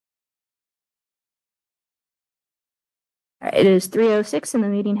All right, it is 3:06 and the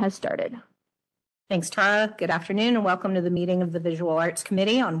meeting has started. Thanks, Tara. Good afternoon and welcome to the meeting of the Visual Arts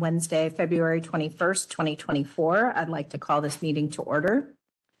Committee on Wednesday, February 21st, 2024. I'd like to call this meeting to order.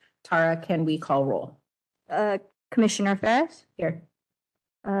 Tara, can we call roll? Commissioner Ferris? Here.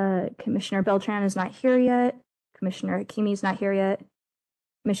 Commissioner Beltran is not here yet. Commissioner Hakimi is not here yet.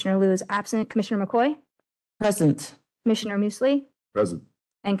 Commissioner Liu is absent. Commissioner McCoy? Present. Commissioner Musley? Present.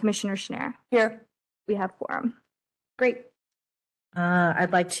 And Commissioner Schnarr? Here. We have quorum. Great.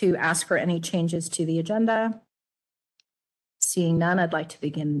 I'd like to ask for any changes to the agenda. Seeing none, I'd like to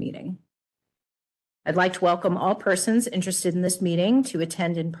begin the meeting. I'd like to welcome all persons interested in this meeting to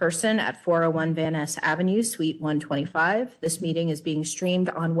attend in person at 401 Van Ness Avenue, Suite 125. This meeting is being streamed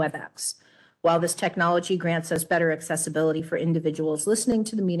on WebEx. While this technology grants us better accessibility for individuals listening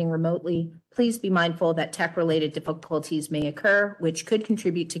to the meeting remotely, please be mindful that tech-related difficulties may occur, which could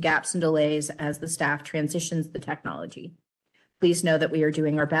contribute to gaps and delays as the staff transitions the technology. Please know that we are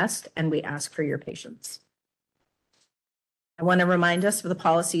doing our best and we ask for your patience. I want to remind us of the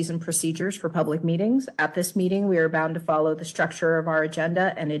policies and procedures for public meetings. At this meeting, we are bound to follow the structure of our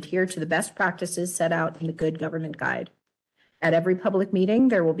agenda and adhere to the best practices set out in the Good Government Guide. At every public meeting,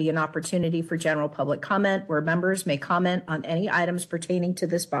 there will be an opportunity for general public comment where members may comment on any items pertaining to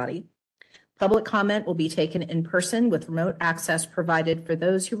this body. Public comment will be taken in person with remote access provided for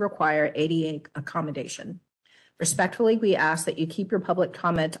those who require ADA accommodation. Respectfully, we ask that you keep your public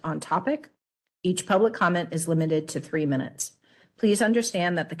comment on topic. Each public comment is limited to 3 minutes. Please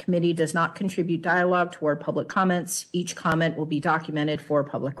understand that the committee does not contribute dialogue toward public comments. Each comment will be documented for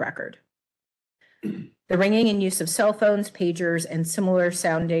public record. The ringing and use of cell phones, pagers, and similar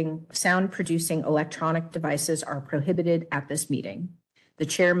sound-producing electronic devices are prohibited at this meeting. The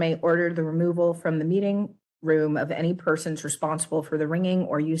chair may order the removal from the meeting room of any persons responsible for the ringing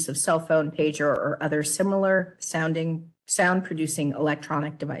or use of cell phone, pager, or other similar sound-producing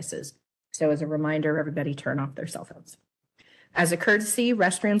electronic devices. So as a reminder, everybody turn off their cell phones. As a courtesy,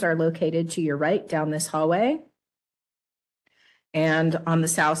 restrooms are located to your right down this hallway and on the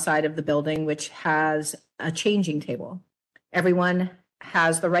south side of the building, which has a changing table. Everyone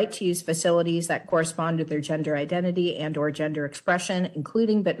has the right to use facilities that correspond to their gender identity and or gender expression,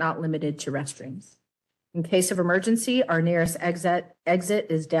 including but not limited to restrooms. In case of emergency, our nearest exit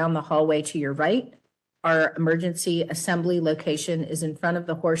is down the hallway to your right. Our emergency assembly location is in front of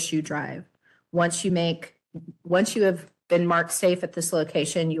the Horseshoe Drive. Once you have been marked safe at this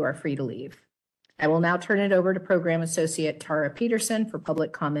location, you are free to leave. I will now turn it over to Program Associate Tara Peterson for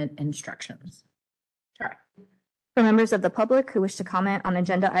public comment instructions. Tara. For members of the public who wish to comment on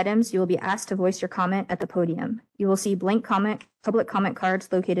agenda items, you will be asked to voice your comment at the podium. You will see blank public comment cards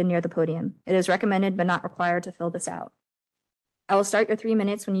located near the podium. It is recommended but not required to fill this out. I will start your 3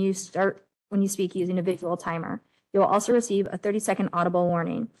 minutes when you speak using a visual timer. You will also receive a 30-second audible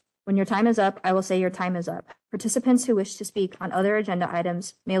warning. When your time is up, I will say your time is up. Participants who wish to speak on other agenda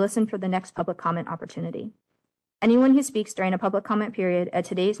items may listen for the next public comment opportunity. Anyone who speaks during a public comment period at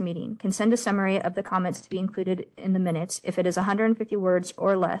today's meeting can send a summary of the comments to be included in the minutes if it is 150 words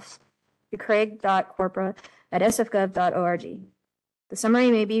or less to craig.corpora@sfgov.org. The summary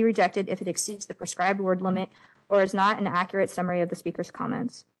may be rejected if it exceeds the prescribed word limit or is not an accurate summary of the speaker's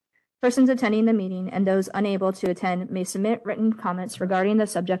comments. Persons attending the meeting and those unable to attend may submit written comments regarding the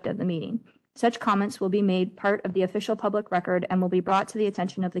subject of the meeting. Such comments will be made part of the official public record and will be brought to the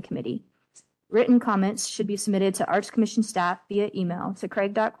attention of the committee. Written comments should be submitted to Arts Commission staff via email to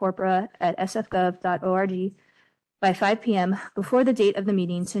craig.corpora@sfgov.org by 5 p.m. before the date of the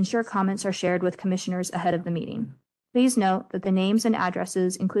meeting to ensure comments are shared with commissioners ahead of the meeting. Please note that the names and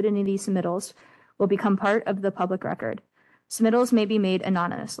addresses included in these submittals will become part of the public record. Submittals may be made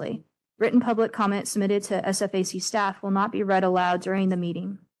anonymously. Written public comment submitted to SFAC staff will not be read aloud during the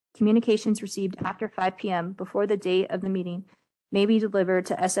meeting. Communications received after 5 p.m. before the date of the meeting may be delivered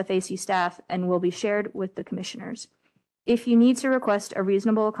to SFAC staff and will be shared with the commissioners. If you need to request a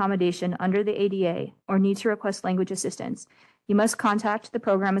reasonable accommodation under the ADA or need to request language assistance, you must contact the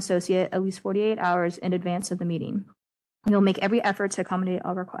program associate at least 48 hours in advance of the meeting. We will make every effort to accommodate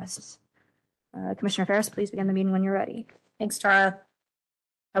all requests. Commissioner Ferris, please begin the meeting when you're ready. Thanks, Tara.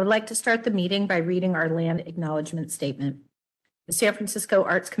 I would like to start the meeting by reading our land acknowledgement statement. The San Francisco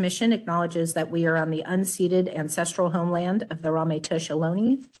Arts Commission acknowledges that we are on the unceded ancestral homeland of the Ramaytush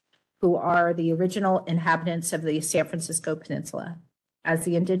Ohlone, who are the original inhabitants of the San Francisco Peninsula. As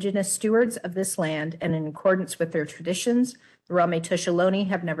the indigenous stewards of this land and in accordance with their traditions, the Ramaytush Ohlone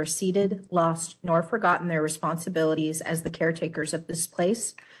have never ceded, lost, nor forgotten their responsibilities as the caretakers of this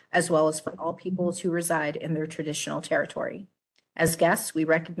place, as well as for all peoples who reside in their traditional territory. As guests, we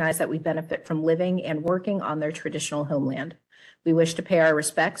recognize that we benefit from living and working on their traditional homeland. We wish to pay our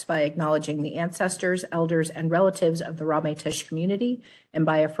respects by acknowledging the ancestors, elders, and relatives of the Ramaytush community and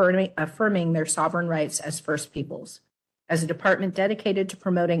by affirming their sovereign rights as First Peoples. As a department dedicated to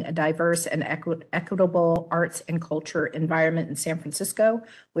promoting a diverse and equitable arts and culture environment in San Francisco,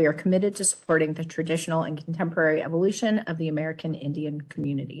 we are committed to supporting the traditional and contemporary evolution of the American Indian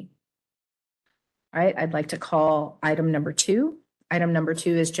community. All right, I'd like to call item number 2. Item number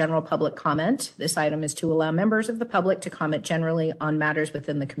 2 is general public comment. This item is to allow members of the public to comment generally on matters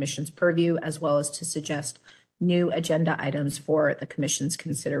within the commission's purview, as well as to suggest new agenda items for the commission's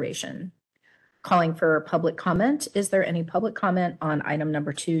consideration. Calling for public comment. Is there any public comment on item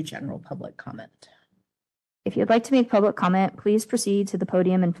number 2, general public comment? If you'd like to make public comment, please proceed to the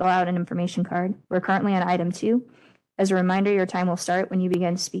podium and fill out an information card. We're currently on item 2. As a reminder, your time will start when you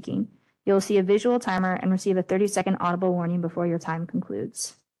begin speaking. You'll see a visual timer and receive a 30-second audible warning before your time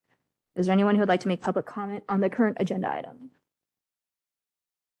concludes. Is there anyone who would like to make public comment on the current agenda item?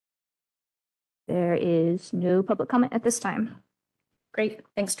 There is no public comment at this time. Great,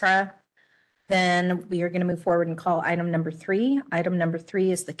 thanks, Tara. Then we are going to move forward and call item number 3. Item number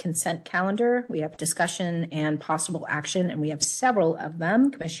 3 is the consent calendar. We have discussion and possible action, and we have several of them.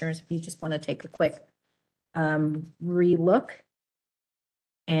 Commissioners, if you just want to take a quick relook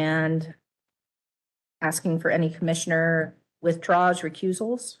and asking for any commissioner withdrawals,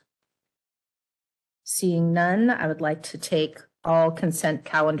 recusals. Seeing none, I would like to take all consent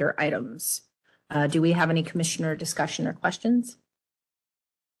calendar items. Do we have any commissioner discussion or questions?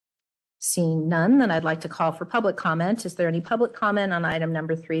 Seeing none, then I'd like to call for public comment. Is there any public comment on item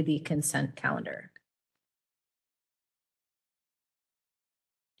number 3, the consent calendar?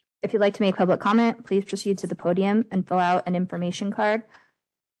 If you'd like to make public comment, please proceed to the podium and fill out an information card.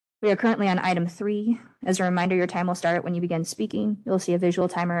 We are currently on item 3. As a reminder, your time will start when you begin speaking. You'll see a visual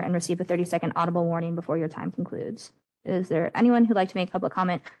timer and receive a 30-second audible warning before your time concludes. Is there anyone who'd like to make public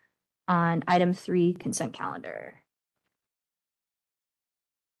comment on item 3, consent calendar?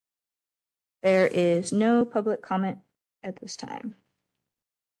 There is no public comment at this time.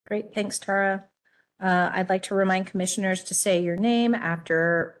 Great, thanks, Tara. I'd like to remind commissioners to say your name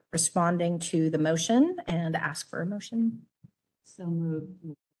after responding to the motion and ask for a motion. So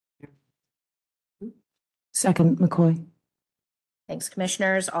moved. Second, McCoy. Thanks,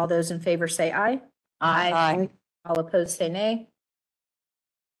 commissioners. All those in favor say aye. Aye. All opposed say nay.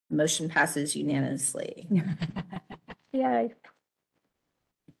 Motion passes unanimously. Yay.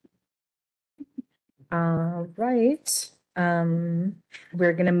 All right.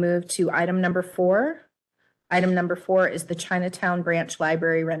 We're going to move to item number 4. Item number 4 is the Chinatown Branch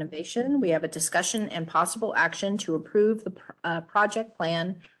Library renovation. We have a discussion and possible action to approve the project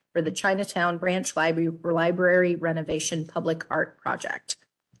plan for the Chinatown Branch Library renovation public art project.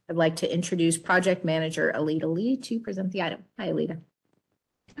 I'd like to introduce project manager Alita Lee to present the item. Hi, Alita.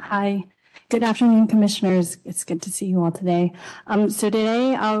 Hi, good afternoon, commissioners. It's good to see you all today. So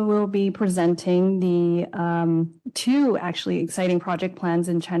today I will be presenting the 2 actually exciting project plans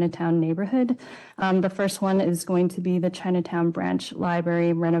in Chinatown neighborhood. The first one is going to be the Chinatown Branch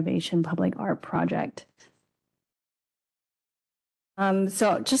Library renovation public art project.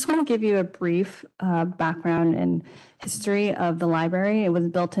 So just want to give you a brief background and history of the library. It was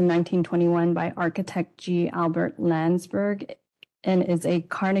built in 1921 by architect G. Albert Landsberg and is a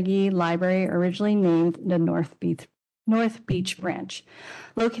Carnegie Library originally named the North Beach Branch.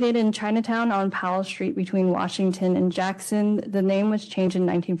 Located in Chinatown on Powell Street between Washington and Jackson, the name was changed in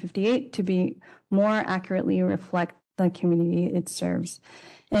 1958 to be more accurately reflect the community it serves.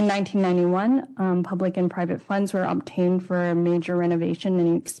 In 1991, public and private funds were obtained for a major renovation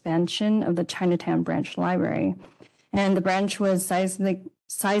and expansion of the Chinatown Branch Library. And the branch was seismically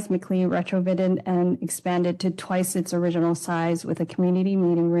retrofitted and expanded to twice its original size with a community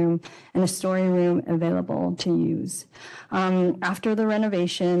meeting room and a story room available to use. After the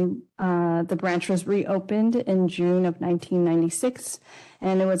renovation, the branch was reopened in June of 1996,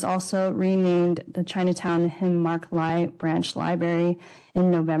 and it was also renamed the Chinatown Himmark Branch Library in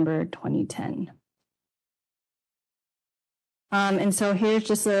November 2010. And so here's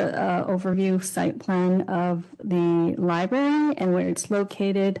just a overview site plan of the library and where it's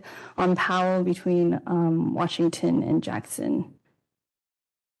located on Powell between Washington and Jackson.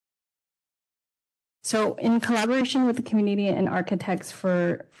 So in collaboration with the community and architects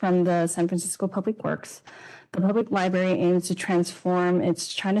from the San Francisco Public Works, the public library aims to transform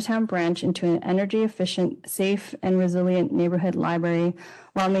its Chinatown branch into an energy efficient, safe, and resilient neighborhood library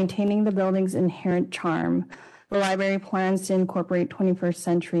while maintaining the building's inherent charm. The library plans to incorporate 21st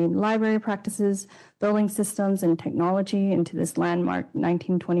century library practices, building systems, and technology into this landmark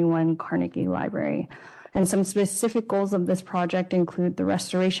 1921 Carnegie Library. And some specific goals of this project include the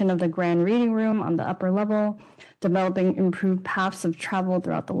restoration of the grand reading room on the upper level, developing improved paths of travel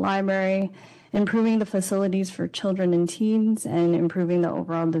throughout the library, improving the facilities for children and teens, and improving the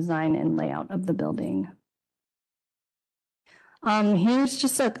overall design and layout of the building. Here's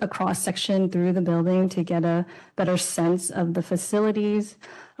just a cross-section through the building to get a better sense of the facilities.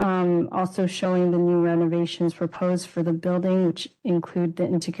 Also showing the new renovations proposed for the building, which include the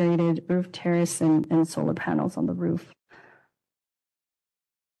integrated roof terrace and solar panels on the roof.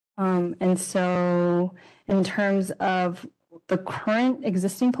 And so in terms of the current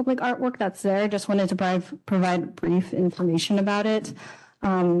existing public artwork that's there, just wanted to provide brief information about it.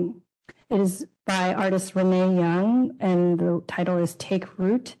 It is by artist Renee Young, and the title is Take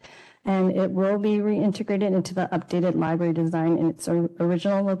Root, and it will be reintegrated into the updated library design in its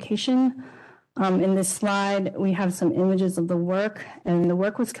original location. In this slide, we have some images of the work, and the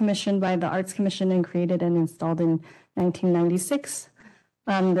work was commissioned by the Arts Commission and created and installed in 1996.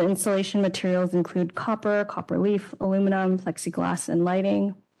 The installation materials include copper leaf, aluminum, plexiglass, and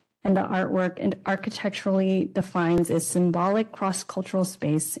lighting. And the artwork architecturally defines a symbolic cross-cultural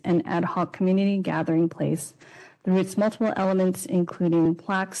space and ad hoc community gathering place through its multiple elements, including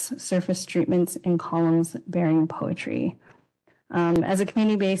plaques, surface treatments, and columns bearing poetry. As a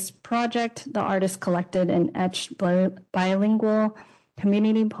community-based project, the artist collected and etched bilingual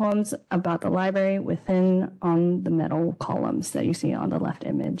community poems about the library within on the metal columns that you see on the left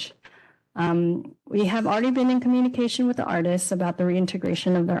image. We have already been in communication with the artists about the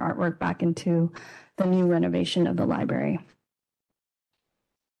reintegration of their artwork back into the new renovation of the library.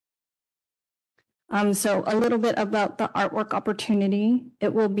 So a little bit about the artwork opportunity.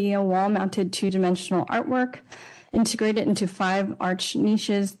 It will be a wall-mounted two-dimensional artwork integrated into 5 arch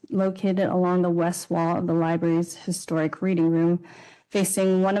niches located along the west wall of the library's historic reading room,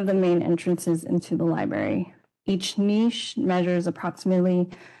 facing one of the main entrances into the library. Each niche measures approximately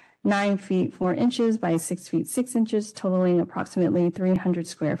 9 feet 4 inches by 6 feet 6 inches, totaling approximately 300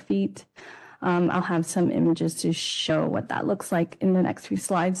 square feet. I'll have some images to show what that looks like in the next few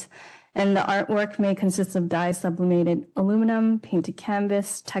slides. And the artwork may consist of dye sublimated aluminum, painted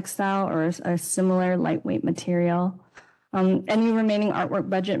canvas, textile, or a similar lightweight material. Any remaining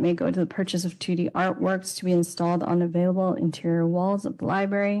artwork budget may go to the purchase of 2D artworks to be installed on available interior walls of the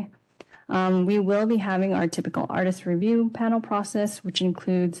library. We will be having our typical artist review panel process, which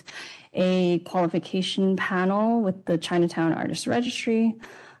includes a qualification panel with the Chinatown Artist Registry,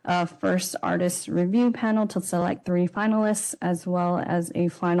 a first artist review panel to select 3 finalists, as well as a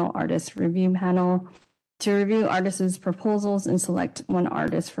final artist review panel to review artists' proposals and select 1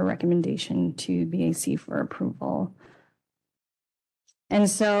 artist for recommendation to BAC for approval. And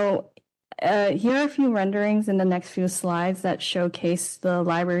so here are a few renderings in the next few slides that showcase the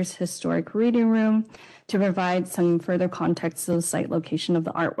library's historic reading room to provide some further context to the site location of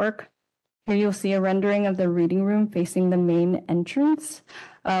the artwork. Here you'll see a rendering of the reading room facing the main entrance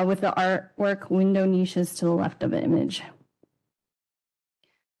with the artwork window niches to the left of the image.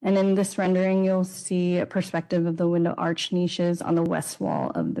 And in this rendering, you'll see a perspective of the window arch niches on the west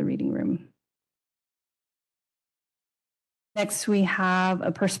wall of the reading room. Next, we have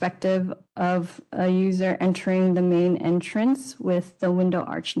a perspective of a user entering the main entrance with the window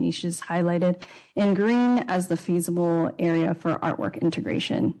arch niches highlighted in green as the feasible area for artwork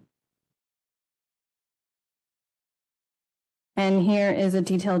integration. And here is a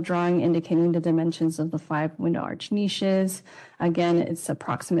detailed drawing indicating the dimensions of the 5 window arch niches. Again, it's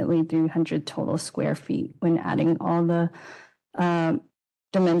approximately 300 total square feet when adding all the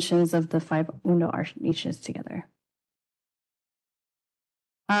dimensions of the 5 window arch niches together.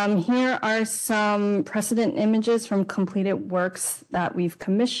 Here are some precedent images from completed works that we've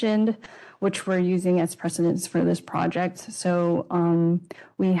commissioned, which we're using as precedents for this project. So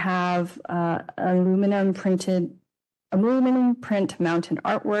we have aluminum print mounted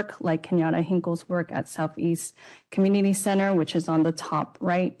artwork like Kenyatta Hinkle's work at Southeast Community Center, which is on the top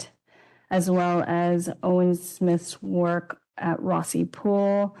right, as well as Owen Smith's work at Rossi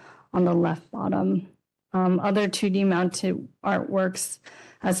Pool on the left bottom. Other 2D mounted artworks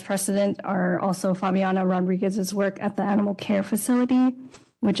as precedent are also Fabiana Rodriguez's work at the Animal Care Facility,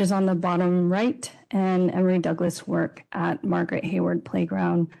 which is on the bottom right, and Emery Douglas' work at Margaret Hayward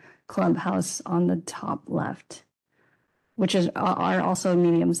Playground Clubhouse on the top left, which are also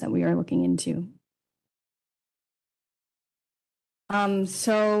mediums that we are looking into.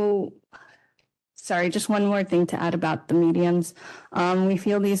 Sorry, just one more thing to add about the mediums. We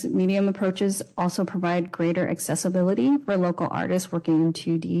feel these medium approaches also provide greater accessibility for local artists working in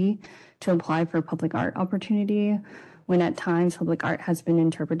 2D to apply for public art opportunity, when at times public art has been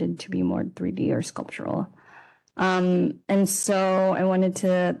interpreted to be more 3D or sculptural. And so I wanted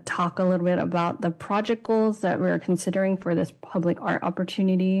to talk a little bit about the project goals that we're considering for this public art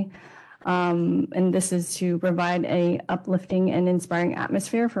opportunity. And this is to provide a uplifting and inspiring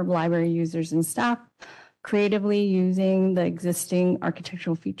atmosphere for library users and staff, creatively using the existing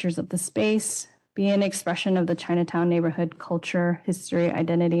architectural features of the space, be an expression of the Chinatown neighborhood culture, history,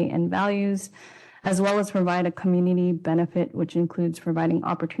 identity, and values, as well as provide a community benefit, which includes providing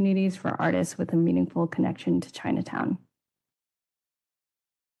opportunities for artists with a meaningful connection to Chinatown.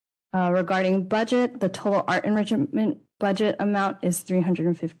 Regarding budget, the total art enrichment budget amount is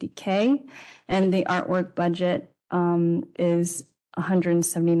 $350K, and the artwork budget is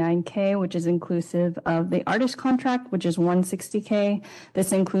 $179K, which is inclusive of the artist contract, which is $160K.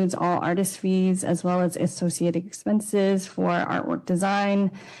 This includes all artist fees as well as associated expenses for artwork design,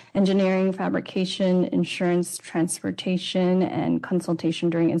 engineering, fabrication, insurance, transportation, and consultation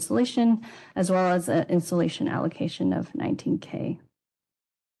during installation, as well as an installation allocation of $19K.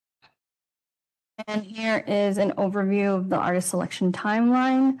 And here is an overview of the artist selection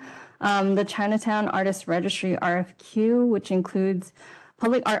timeline. The Chinatown Artist Registry RFQ, which includes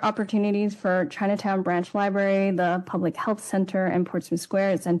public art opportunities for Chinatown Branch Library, the Public Health Center, and Portsmouth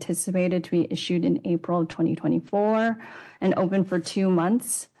Square, is anticipated to be issued in April of 2024 and open for 2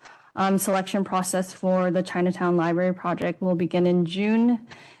 months. Selection process for the Chinatown Library project will begin in June,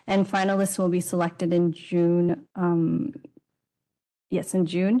 and finalists will be selected in June. In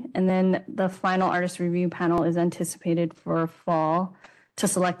June. And then the final artist review panel is anticipated for fall to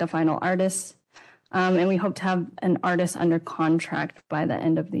select a final artist. And we hope to have an artist under contract by the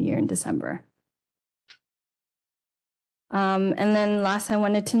end of the year in December. And then last, I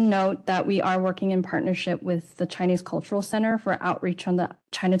wanted to note that we are working in partnership with the Chinese Cultural Center for outreach on the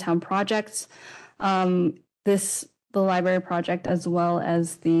Chinatown projects. The library project, as well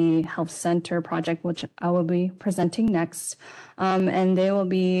as the health center project, which I will be presenting next. And they will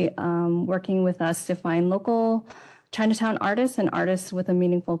be working with us to find local Chinatown artists and artists with a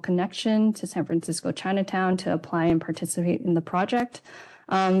meaningful connection to San Francisco Chinatown to apply and participate in the project.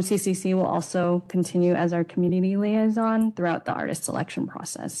 CCC will also continue as our community liaison throughout the artist selection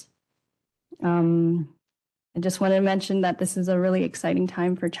process. I just wanted to mention that this is a really exciting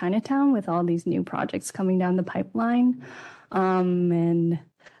time for Chinatown with all these new projects coming down the pipeline.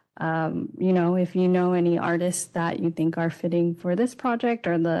 If you know any artists that you think are fitting for this project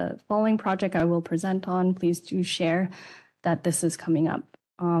or the following project I will present on, please do share that this is coming up.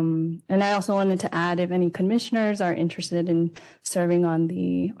 And I also wanted to add, if any commissioners are interested in serving on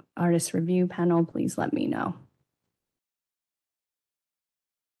the artist review panel, please let me know.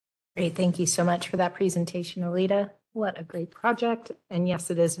 Great. Thank you so much for that presentation, Alita. What a great project. And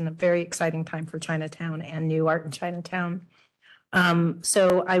yes, it is a very exciting time for Chinatown and new art in Chinatown.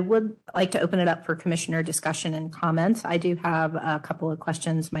 So I would like to open it up for commissioner discussion and comments. I do have a couple of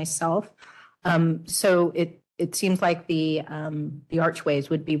questions myself. So it seems like the archways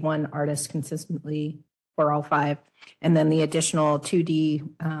would be one artist consistently for all 5. And then the additional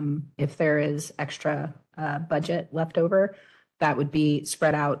 2D, if there is extra budget left over, that would be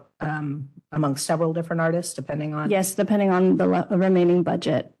spread out among several different artists, depending on. Yes, depending on the remaining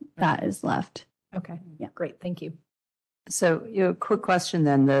budget that is left. Okay. Yeah. Great. Thank you. So, quick question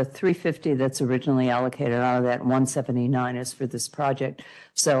then, the 350 that's originally allocated out of that 179 is for this project.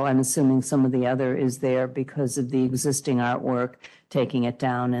 So I'm assuming some of the other is there because of the existing artwork, taking it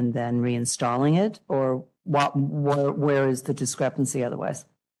down and then reinstalling it, or where is the discrepancy otherwise?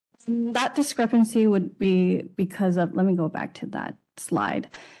 That discrepancy would be because of, let me go back to that slide.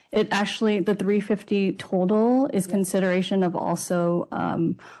 It actually, the 350 total is consideration of also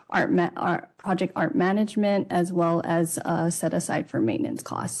project art management, as well as set aside for maintenance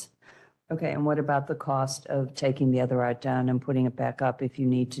costs. Okay, and what about the cost of taking the other art down and putting it back up if you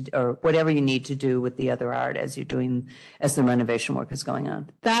need to, or whatever you need to do with the other art as the renovation work is going on?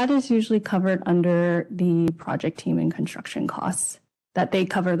 That is usually covered under the project team and construction costs, that they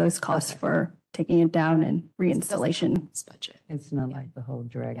cover those costs for taking it down and reinstallation. Budget. It's not like the whole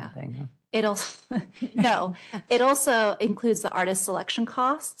dragon thing, huh? It also, no, it also includes the artist selection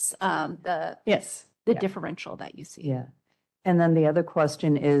costs, the differential that you see. Yeah. And then the other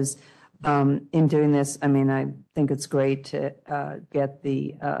question is, in doing this, I mean, I think it's great to get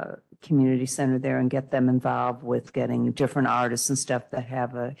the community center there and get them involved with getting different artists and stuff that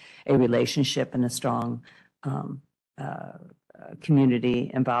have a relationship and a strong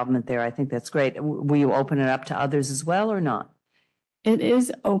community involvement there. I think that's great. Will you open it up to others as well or not? It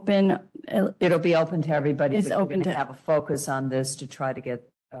is open. It'll be open to everybody. It's but you're open gonna to- have a focus on this to try to get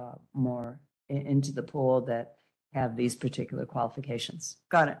more into the pool that have these particular qualifications.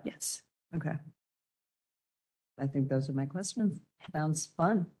 Got it. Yes. Okay. I think those are my questions. Sounds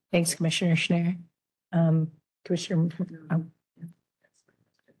fun. Thanks, Commissioner Schneider. Commissioner,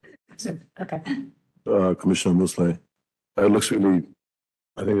 okay. Commissioner Musleh, it looks really,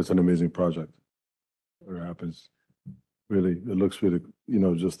 I think it's an amazing project. Where it happens, really, it looks really,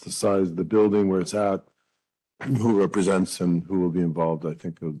 just the size of the building, where it's at, who represents and who will be involved. I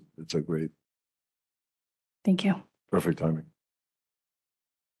think it's a great, Thank you. perfect timing.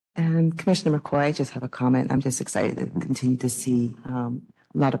 And Commissioner McCoy, I just have a comment. I'm just excited to continue to see a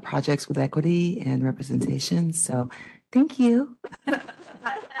lot of projects with equity and representation. So thank you.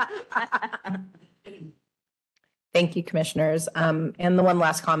 Thank you, commissioners. And the one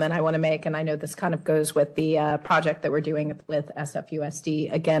last comment I want to make, and I know this kind of goes with the project that we're doing with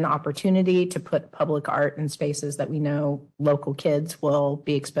SFUSD, again, opportunity to put public art in spaces that we know local kids will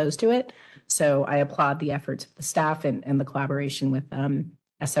be exposed to it. So I applaud the efforts of the staff and the collaboration with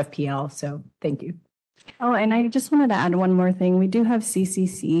SFPL. So thank you. Oh, and I just wanted to add one more thing. We do have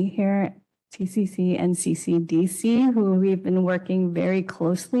CCC here, CCC and CCDC, who we've been working very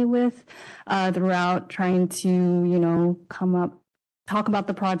closely with throughout trying to, talk about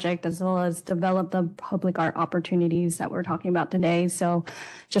the project as well as develop the public art opportunities that we're talking about today. So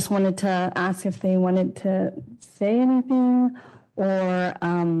just wanted to ask if they wanted to say anything or,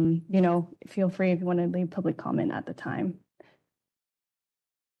 feel free if you want to leave public comment at the time.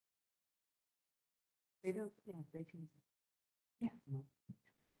 Yeah.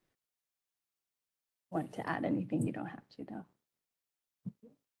 Want to add anything, you don't have to though.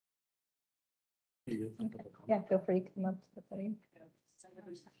 Yeah, feel free to come up to the podium.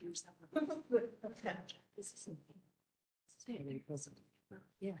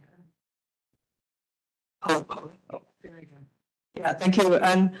 Yeah, thank you.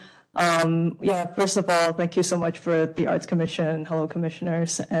 And first of all, thank you so much for the Arts Commission. Hello,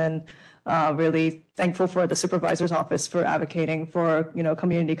 commissioners. And really thankful for the supervisor's office for advocating for,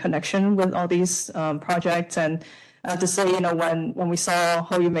 community connection with all these projects. And to say, when we saw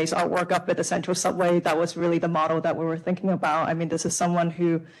Ho Yume's artwork up at the Central Subway, that was really the model that we were thinking about. I mean, this is someone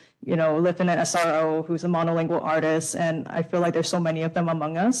who, lived in an SRO, who's a monolingual artist, and I feel like there's so many of them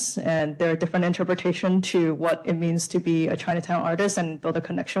among us, and there are different interpretations to what it means to be a Chinatown artist and build a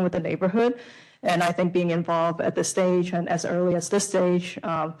connection with the neighborhood. And I think being involved at this stage and as early as this stage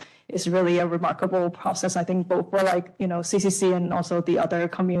is really a remarkable process. I think both for CCC and also the other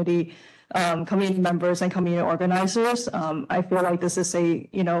community members and community organizers. I feel like this is a,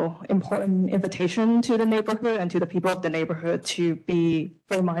 important invitation to the neighborhood and to the people of the neighborhood to be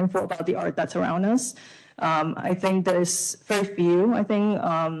very mindful about the art that's around us. I think there's very few,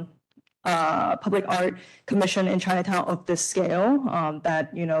 public art commission in Chinatown of this scale that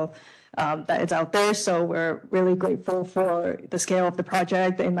is out there. So we're really grateful for the scale of the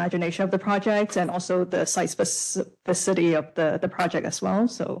project, the imagination of the project, and also the site specificity of the project as well.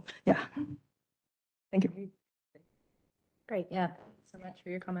 So yeah, thank you. Great, yeah, thanks so much for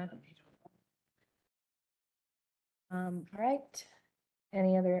your comment. All right,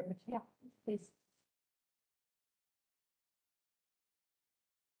 any other, yeah, please.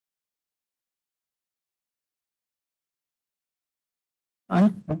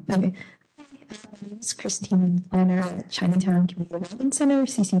 Okay. It's Christine Planner at Chinatown Community Development Center,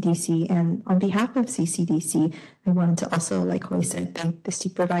 CCDC. And on behalf of CCDC, I wanted to also, like Hoy said, thank the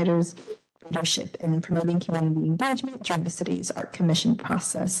supervisors' leadership in promoting community engagement during the city's art commission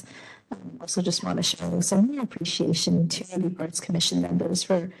process. Also just want to show some appreciation to the Arts Commission members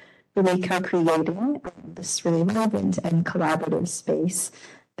for really co-creating this really relevant and collaborative space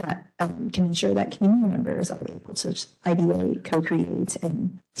that can ensure that community members are able to ideate, co-create,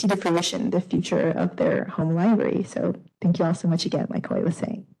 and see the fruition, the future of their home library. So thank you all so much again, like Hoy was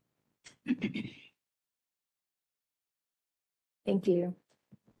saying. Thank you.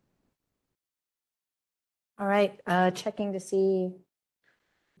 All right, checking to see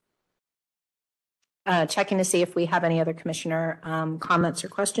if we have any other commissioner comments or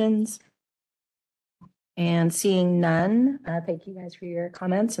questions. And seeing none, thank you guys for your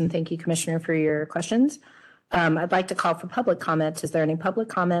comments and thank you, Commissioner, for your questions. I'd like to call for public comments. Is there any public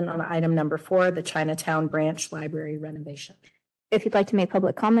comment on item number 4, the Chinatown Branch Library renovation? If you'd like to make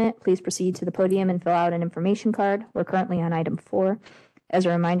public comment, please proceed to the podium and fill out an information card. We're currently on item 4. As a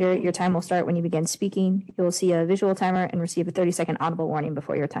reminder, your time will start when you begin speaking. You will see a visual timer and receive a 30-second audible warning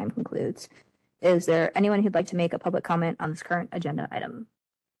before your time concludes. Is there anyone who'd like to make a public comment on this current agenda item?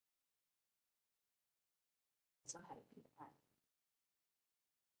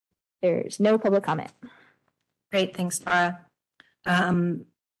 There's no public comment. Great, thanks, Tara. Then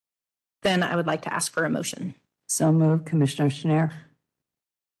I would like to ask for a motion. So moved, Commissioner Schneer.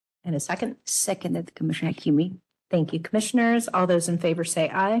 And a second. Seconded, Commissioner Kumi. Thank you, commissioners. All those in favor say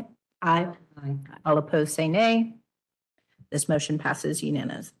aye. Aye. All opposed say nay. This motion passes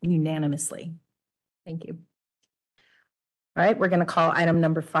unanimously. Thank you. All right, we're going to call item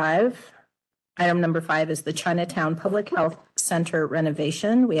number 5. Item number 5 is the Chinatown Public Health Center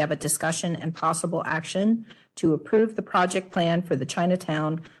renovation. We have a discussion and possible action to approve the project plan for the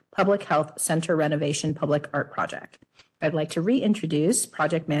Chinatown Public Health Center renovation public art project. I'd like to reintroduce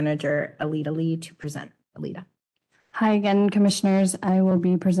Project Manager Alita Lee to present. Alita. Hi again, Commissioners. I will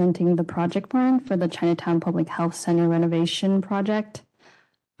be presenting the project plan for the Chinatown Public Health Center renovation project.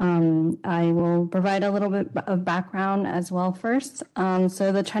 I will provide a little bit of background as well first.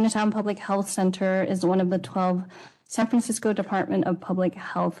 So the Chinatown Public Health Center is one of the 12 San Francisco Department of Public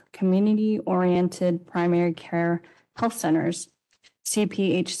Health community-oriented primary care health centers.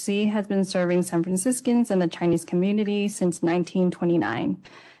 CPHC has been serving San Franciscans and the Chinese community since 1929.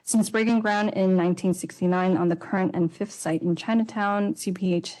 Since breaking ground in 1969 on the current and 5th site in Chinatown,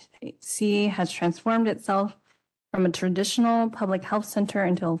 CPHC has transformed itself from a traditional public health center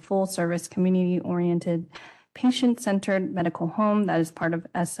into a full-service, community-oriented, patient-centered medical home that is part of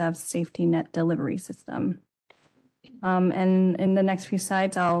SF's safety net delivery system. And in the next few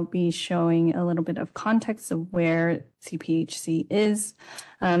slides, I'll be showing a little bit of context of where CPHC is.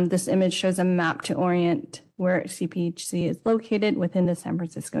 This image shows a map to orient where CPHC is located within the San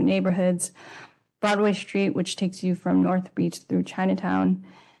Francisco neighborhoods. Broadway Street, which takes you from North Beach through Chinatown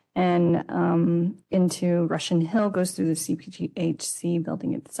and into Russian Hill, goes through the CPHC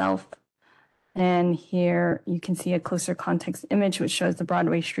building itself. And here you can see a closer context image, which shows the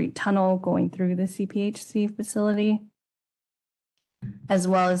Broadway Street tunnel going through the CPHC facility, as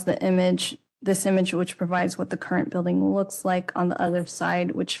well as this image, which provides what the current building looks like on the other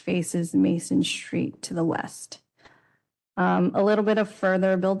side, which faces Mason Street to the west. A little bit of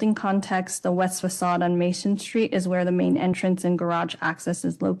further building context, the west facade on Mason Street is where the main entrance and garage access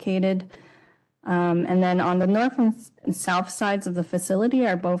is located. And then on the north and south sides of the facility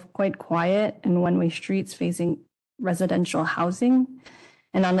are both quite quiet and one-way streets facing residential housing.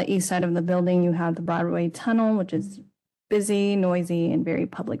 And on the east side of the building, you have the Broadway Tunnel, which is busy, noisy, and very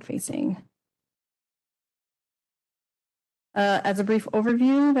public-facing. As a brief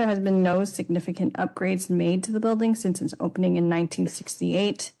overview, there has been no significant upgrades made to the building since its opening in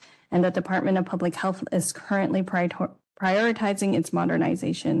 1968, and the Department of Public Health is currently prioritizing its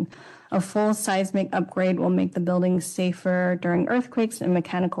modernization. A full seismic upgrade will make the building safer during earthquakes, and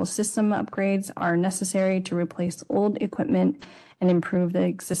mechanical system upgrades are necessary to replace old equipment and improve the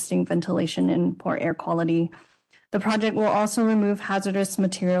existing ventilation and poor air quality. The project will also remove hazardous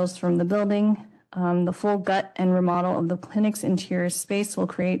materials from the building. The full gut and remodel of the clinic's interior space will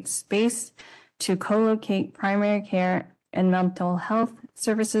create space to co-locate primary care and mental health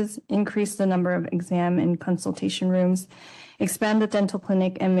services, increase the number of exam and consultation rooms, expand the dental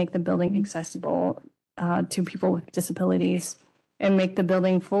clinic, and make the building accessible to people with disabilities, and make the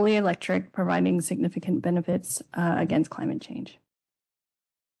building fully electric, providing significant benefits against climate change.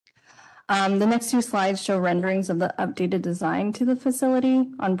 The next 2 slides show renderings of the updated design to the facility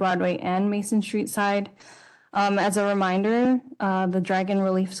on Broadway and Mason Street side. As a reminder, the dragon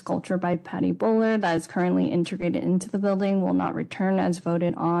relief sculpture by Patty Bowler that is currently integrated into the building will not return as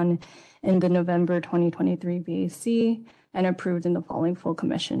voted on in the November 2023 BAC and approved in the following full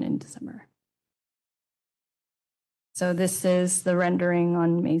commission in December. So this is the rendering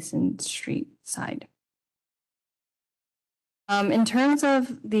on Mason Street side. In terms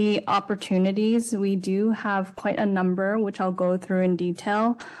of the opportunities, we do have quite a number, which I'll go through in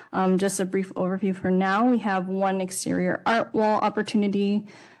detail. Just a brief overview for now. We have 1 exterior art wall opportunity,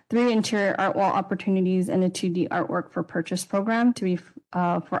 3 interior art wall opportunities, and a 2D artwork for purchase program to be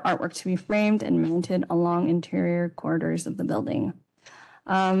for artwork to be framed and mounted along interior corridors of the building.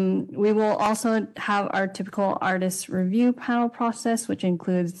 We will also have our typical artist review panel process, which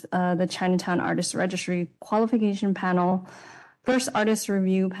includes the Chinatown Artist Registry qualification panel, first artist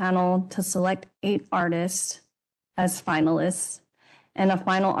review panel to select 8 artists as finalists, and a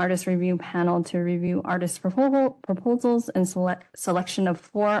final artist review panel to review artist proposals and selection of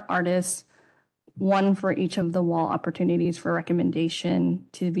 4 artists, 1 for each of the wall opportunities for recommendation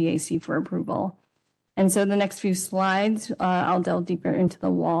to VAC for approval. And so the next few slides, I'll delve deeper into the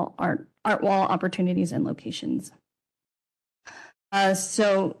art wall opportunities and locations.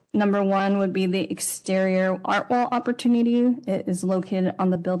 So number one would be the exterior art wall opportunity. It is located on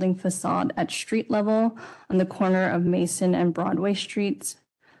the building facade at street level on the corner of Mason and Broadway Streets,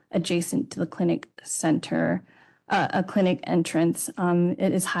 adjacent to the clinic center, a clinic entrance.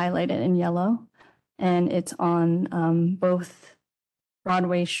 It is highlighted in yellow, and it's on both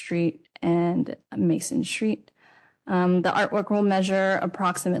Broadway Street and Mason Street. The artwork will measure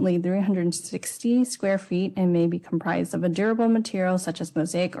approximately 360 square feet and may be comprised of a durable material such as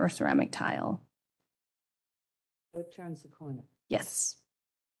mosaic or ceramic tile. What turns the corner? Yes.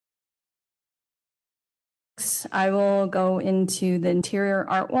 Next, I will go into the interior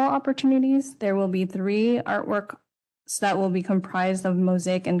art wall opportunities. There will be 3 artworks that will be comprised of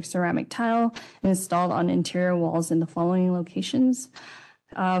mosaic and ceramic tile installed on interior walls in the following locations.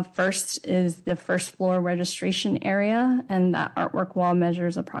 First is the first floor registration area, and that artwork wall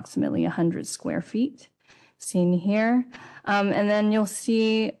measures approximately 100 square feet, seen here. And then you'll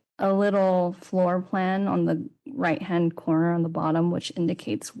see a little floor plan on the right-hand corner on the bottom, which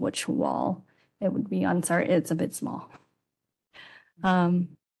indicates which wall it would be on. Sorry, it's a bit small.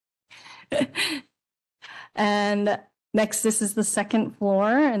 And next, this is the second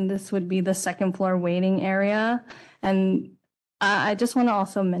floor, and this would be the second floor waiting area. And I just want to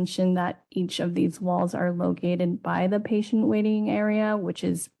also mention that each of these walls are located by the patient waiting area, which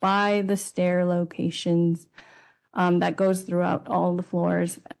is by the stair locations that goes throughout all the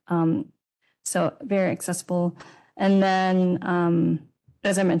floors. So very accessible. And then,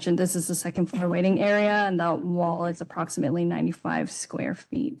 as I mentioned, this is the second floor waiting area, and that wall is approximately 95 square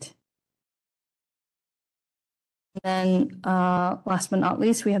feet. Then last but not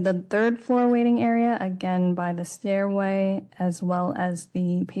least, we have the third floor waiting area, again by the stairway, as well as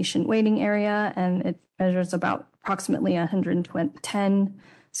the patient waiting area, and it measures about approximately 110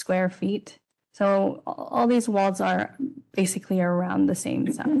 square feet. So all these walls are basically around the same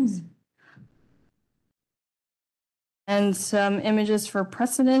size. And some images for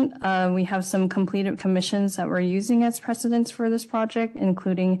precedent. We have some completed commissions that we're using as precedents for this project,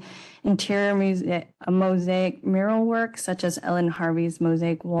 including interior mosaic mural work, such as Ellen Harvey's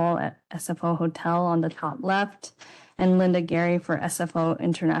mosaic wall at SFO Hotel on the top left, and Linda Gary for SFO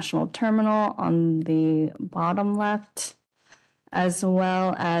International Terminal on the bottom left, as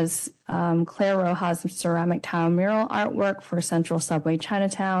well as Claire Rojas' ceramic tile mural artwork for Central Subway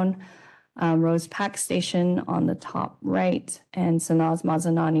Chinatown, Rose Pack Station on the top right, and Sanaz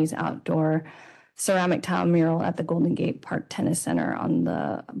Mazanani's outdoor ceramic tile mural at the Golden Gate Park Tennis Center on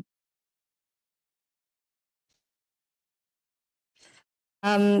the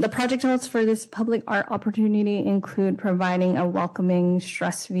project goals for this public art opportunity include providing a welcoming,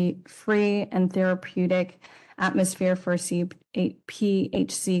 stress-free, and therapeutic atmosphere for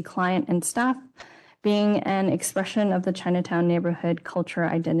CPHC client and staff, being an expression of the Chinatown neighborhood culture,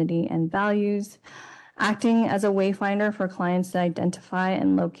 identity, and values, acting as a wayfinder for clients to identify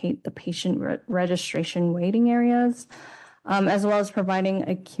and locate the patient registration waiting areas, as well as providing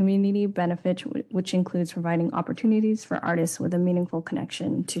a community benefit, which includes providing opportunities for artists with a meaningful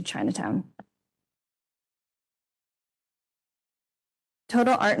connection to Chinatown.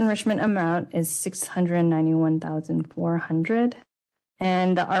 Total art enrichment amount is $691,400.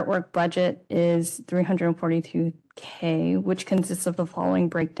 And the artwork budget is $342K, which consists of the following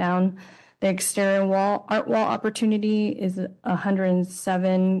breakdown. The exterior art wall opportunity is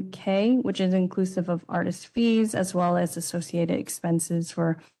 $107K, which is inclusive of artist fees, as well as associated expenses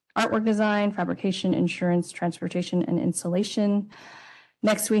for artwork design, fabrication, insurance, transportation, and installation.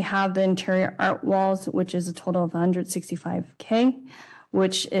 Next, we have the interior art walls, which is a total of $165K,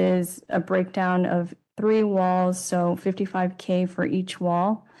 which is a breakdown of 3 walls, so $55K for each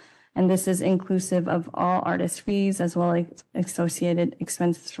wall. And this is inclusive of all artist fees, as well as associated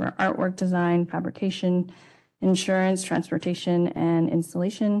expenses for artwork design, fabrication, insurance, transportation, and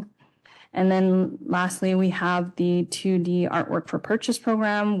installation. And then lastly, we have the 2D artwork for purchase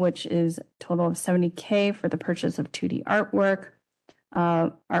program, which is a total of $70K for the purchase of 2D artwork,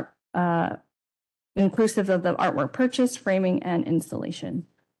 inclusive of the artwork purchase, framing, and installation.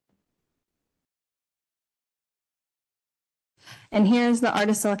 And here's the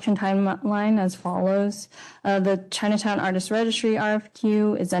artist selection timeline as follows. The Chinatown Artist Registry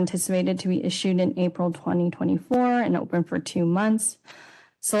RFQ is anticipated to be issued in April 2024 and open for 2 months.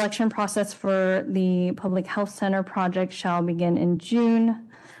 Selection process for the Public Health Center project shall begin in June.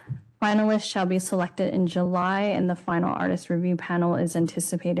 Finalists shall be selected in July, and the final artist review panel is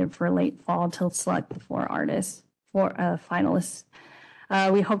anticipated for late fall to select the 4 finalists.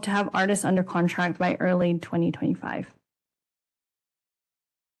 We hope to have artists under contract by early 2025.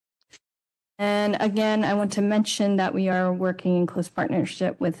 And again, I want to mention that we are working in close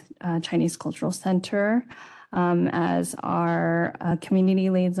partnership with Chinese Cultural Center as our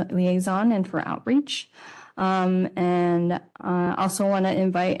community liaison and for outreach. And also want to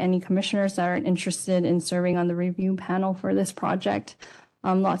invite any commissioners that are interested in serving on the review panel for this project.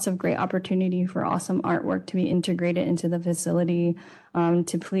 Lots of great opportunity for awesome artwork to be integrated into the facility.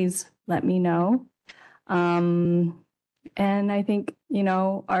 To please let me know. And I think, you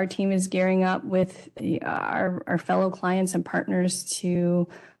know, our team is gearing up with our fellow clients and partners to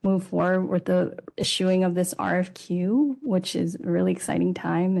move forward with the issuing of this RFQ, which is a really exciting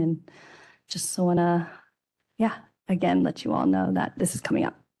time. And just want to, again, let you all know that this is coming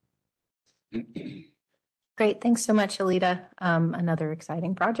up. Great. Thanks so much, Alita. Another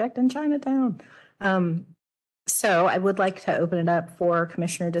exciting project in Chinatown. So I would like to open it up for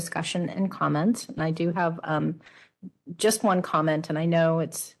commissioner discussion and comment. And I do have just one comment, and I know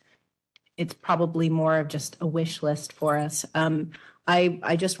it's probably more of just a wish list for us.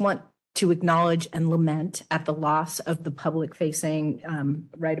 I just want to acknowledge and lament at the loss of the public facing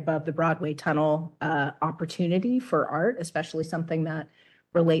right above the Broadway tunnel opportunity for art, especially something that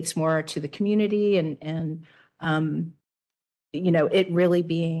relates more to the community and you know, it really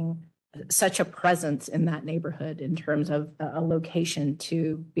being such a presence in that neighborhood in terms of a location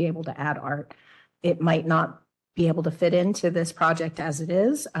to be able to add art. It might not be able to fit into this project as it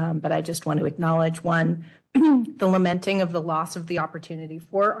is, but I just want to acknowledge one, the lamenting of the loss of the opportunity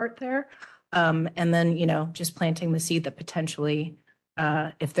for art there. And then, you know, just planting the seed that potentially,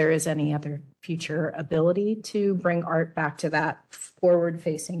 if there is any other future ability to bring art back to that forward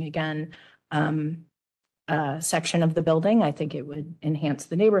facing again, section of the building, I think it would enhance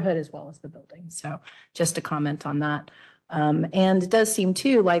the neighborhood as well as the building. So just a comment on that. And it does seem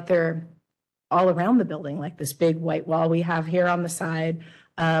too like they're all around the building, like this big white wall we have here on the side.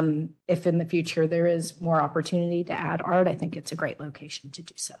 If in the future there is more opportunity to add art, I think it's a great location to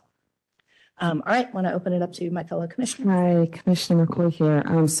do so. All right, want to open it up to my fellow commissioner. Hi, Commissioner McCoy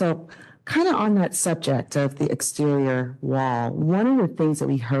here. So kind of on that subject of the exterior wall, one of the things that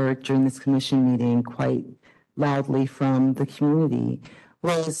we heard during this commission meeting quite loudly from the community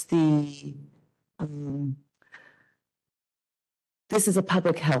was this is a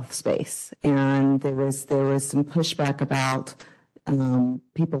public health space, and there was some pushback about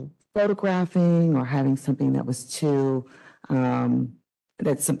people photographing or having something that was too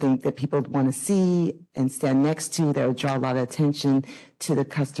that's something that people want to see and stand next to that would draw a lot of attention to the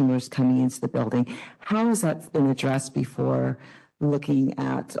customers coming into the building. How has that been addressed before looking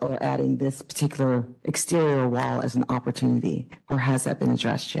at or adding this particular exterior wall as an opportunity, or has that been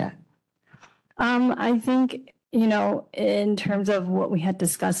addressed yet? I think, you know, in terms of what we had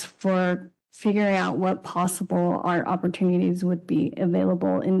discussed for figuring out what possible art opportunities would be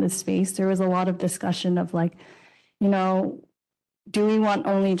available in the space, there was a lot of discussion of like, you know, do we want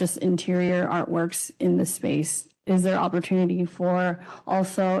only just interior artworks in the space? Is there opportunity for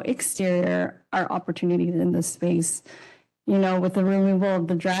also exterior art opportunities in the space? You know, with the removal of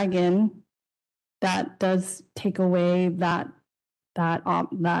the dragon, that does take away that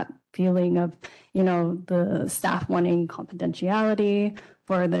feeling of, you know, the staff wanting confidentiality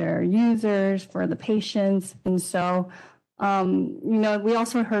for their users, for the patients. And so, you know, we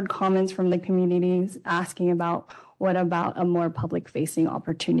also heard comments from the communities asking about what about a more public facing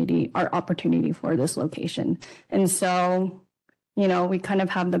opportunity for this location. And so, you know, we kind of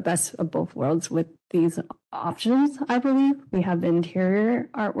have the best of both worlds with these options, I believe. We have the interior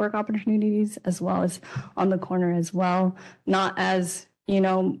artwork opportunities as well as on the corner as well, not as, you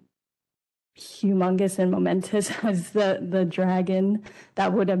know, humongous and momentous as the dragon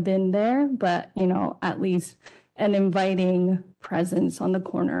that would have been there, but, you know, at least an inviting presence on the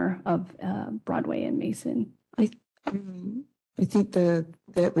corner of Broadway and Mason. I think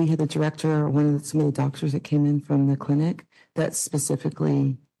that we had the director, some of the doctors that came in from the clinic that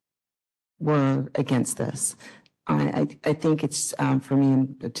specifically were against this. I think it's for me,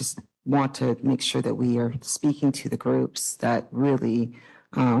 I just want to make sure that we are speaking to the groups that really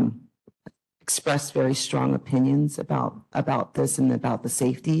express very strong opinions about this and about the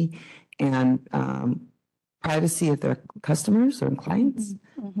safety and privacy of their customers or clients.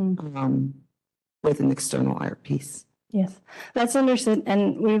 With an external art piece. Yes, that's understood.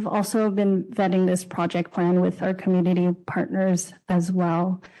 And we've also been vetting this project plan with our community partners as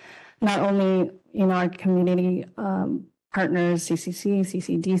well. Not only, you know, our community partners, CCC,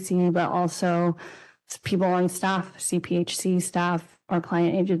 CCDC, but also people on staff, CPHC staff, our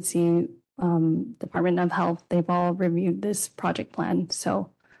client agency, Department of Health. They've all reviewed this project plan. So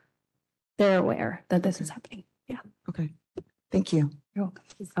they're aware that this is happening. Yeah. Okay. Thank you. You're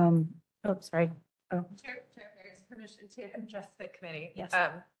welcome. Oh, sorry. Oh, Chair Ferris, permission to address the committee. Yes.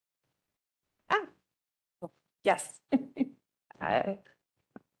 Yes.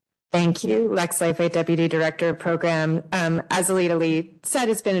 Thank you. Lex Lifeite, Deputy Director of Program. As Alita Lee said,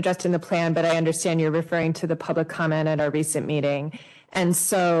 it's been addressed in the plan, but I understand you're referring to the public comment at our recent meeting. And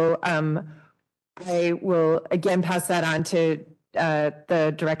so I will again pass that on to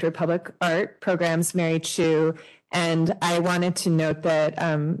the Director of Public Art Programs, Mary Chu. And I wanted to note that,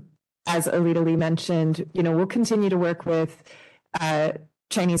 as Alita Lee mentioned, we'll continue to work with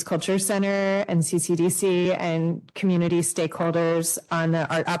Chinese Culture Center and CCDC and community stakeholders on the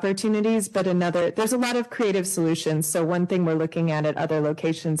art opportunities, but there's a lot of creative solutions. So one thing we're looking at other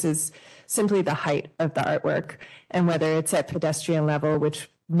locations is simply the height of the artwork and whether it's at pedestrian level, which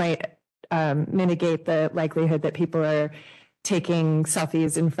might mitigate the likelihood that people are taking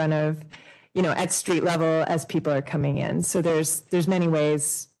selfies in front of, at street level as people are coming in. So there's many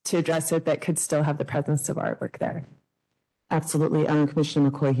ways to address it that could still have the presence of artwork there. Absolutely.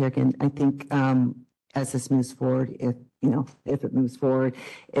 Commissioner McCoy here again. I think as this moves forward, if it moves forward,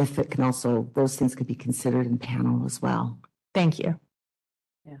 if it can also, those things could be considered in panel as well. Thank you.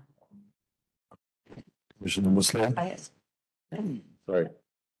 Yeah. Commissioner Muslim? Sorry.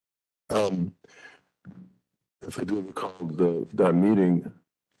 If I do recall that meeting,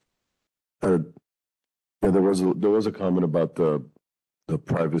 there was a comment about the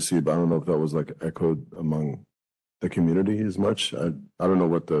privacy, but I don't know if that was like echoed among the community as much. I don't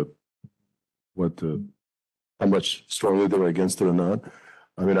know how much strongly they were against it or not.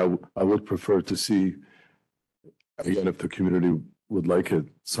 I mean, I would prefer to see, again, if the community would like it,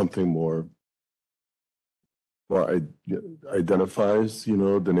 something more identifies,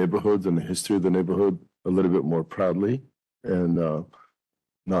 the neighborhoods and the history of the neighborhood a little bit more proudly, and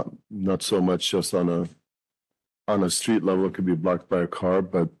not so much just on a street level. It could be blocked by a car,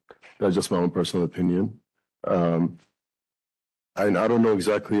 but that's just my own personal opinion. And I don't know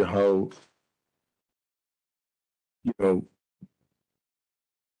exactly how,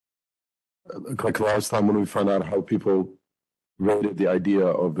 like last time when we found out how people rated the idea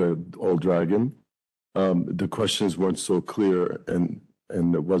of the old dragon, the questions weren't so clear, and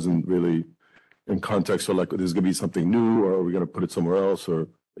it wasn't really in context. So like, there's gonna be something new, or are we gonna put it somewhere else? Or,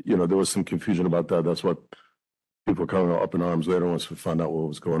 there was some confusion about that. That's what people coming up in arms later once we found out what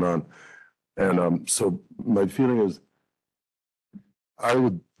was going on. And so my feeling is, I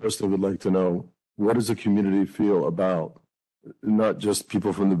would personally like to know, what does the community feel about, not just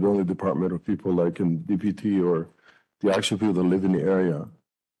people from the building department or people like in DPT or the actual people that live in the area.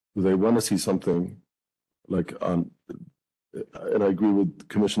 Do they want to see something like and I agree with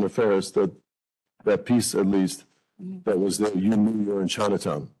Commissioner Ferris that piece, at least, that was there, you knew you were in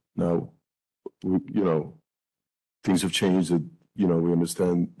Chinatown. Now, things have changed. We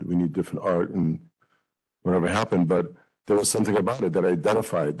understand we need different art and whatever happened, but there was something about it that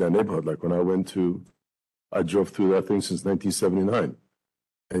identified that neighborhood. Like when I drove through that thing since 1979,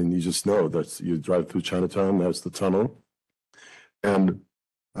 and you just know that you drive through Chinatown, that's the tunnel. And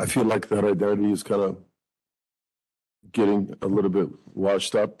I feel like that identity is kind of getting a little bit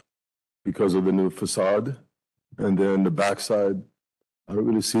washed up because of the new facade. And then the backside, I don't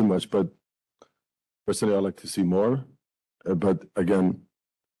really see much, but personally, I like to see more. But again,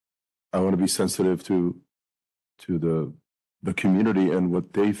 I want to be sensitive to the community and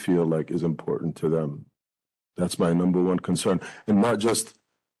what they feel like is important to them. That's my number one concern, and not just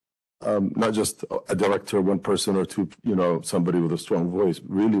a director, one person or two, somebody with a strong voice.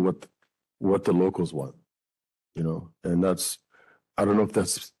 Really, what the locals want, and that's, I don't know if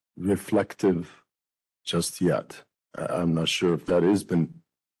that's reflective just yet. I'm not sure if that has been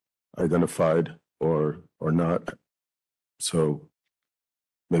identified or not. So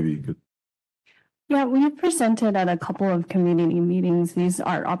maybe you could. Yeah, we've presented at a couple of community meetings. These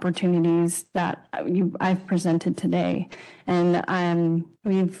are opportunities that I've presented today. And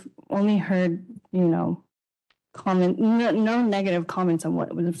we've only heard, no negative comments on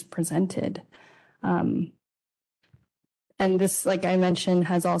what was presented. And this, like I mentioned,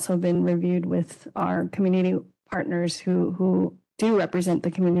 has also been reviewed with our community partners who do represent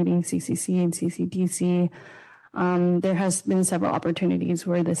the community, CCC and CCDC. There has been several opportunities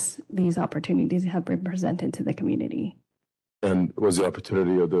where these opportunities have been presented to the community. And was the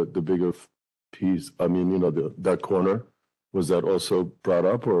opportunity of the bigger piece, that corner, was that also brought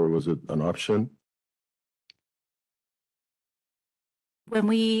up, or was it an option? When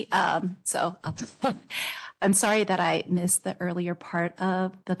we, so I'm sorry that I missed the earlier part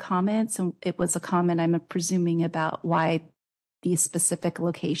of the comments. And it was a comment, I'm presuming, about why these specific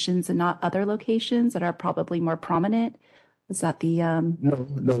locations and not other locations that are probably more prominent Is that the, No,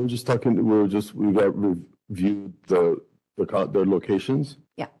 we're just talking, we got reviewed their locations.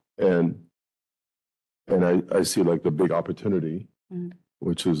 Yeah. And I see like the big opportunity,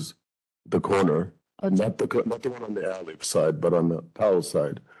 which is the corner, not the one on the alley side, but on the Powell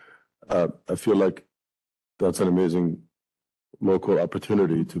side. I feel like that's an amazing local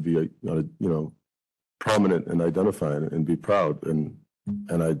opportunity to be, prominent and identified and be proud. And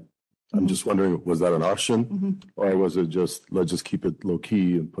I'm just wondering, was that an option? Or was it just, let's just keep it low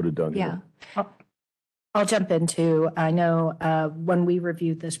key and put it down here? yeah. I'll jump into, I know when we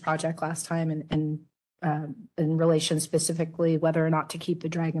reviewed this project last time and in relation specifically whether or not to keep the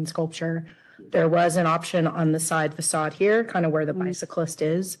dragon sculpture, there was an option on the side facade here, kind of where the bicyclist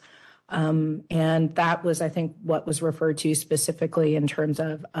is. And that was, I think, what was referred to specifically in terms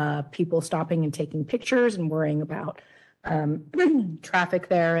of people stopping and taking pictures and worrying about traffic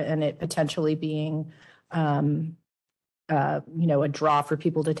there and it potentially being, a draw for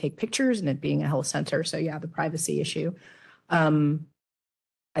people to take pictures and it being a health center. So yeah, the privacy issue.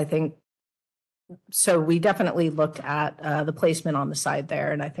 I think, so we definitely looked at the placement on the side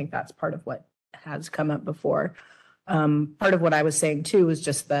there. And I think that's part of what has come up before. Part of what I was saying too was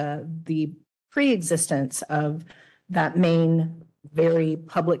just the pre-existence of that main, very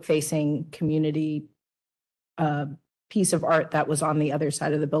public-facing community piece of art that was on the other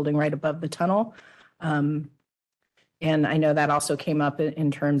side of the building, right above the tunnel. And I know that also came up in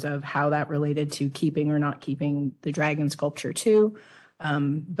terms of how that related to keeping or not keeping the dragon sculpture too.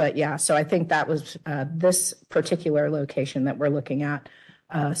 But yeah, so I think that was this particular location that we're looking at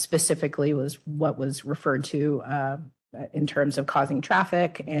specifically was what was referred to in terms of causing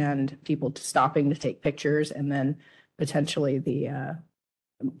traffic and people stopping to take pictures and then potentially the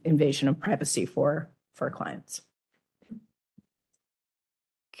invasion of privacy for clients.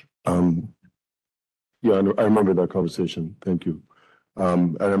 Yeah, I remember that conversation. Thank you.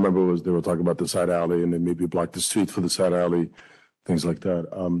 And I remember they were talking about the side alley and then maybe block the street for the side alley, things like that.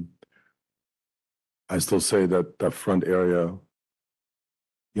 I still say that front area,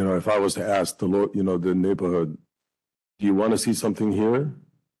 if I was to ask the neighborhood, do you want to see something here?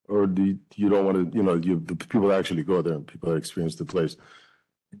 Or do you don't want to, the people that actually go there and people that experience the place.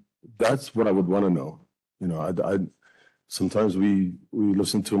 That's what I would want to know. Sometimes we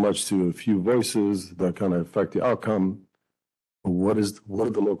listen too much to a few voices that kind of affect the outcome. What do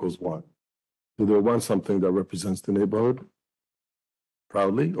the locals want? Do they want something that represents the neighborhood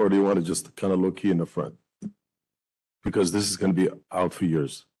proudly, or do you want to just kind of low key in the front? Because this is going to be out for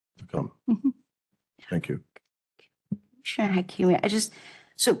years to come. Thank you. Sure, Hakimi.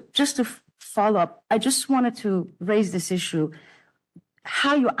 Just to follow up, I just wanted to raise this issue.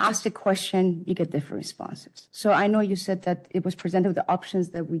 How you ask the question, you get different responses. So I know you said that it was presented with the options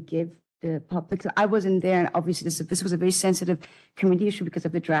that we give the public. I wasn't there, and obviously this was a very sensitive community issue because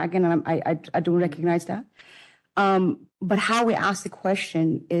of the dragon, and I don't recognize that. But how we ask the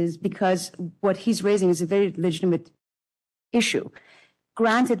question is because what he's raising is a very legitimate issue.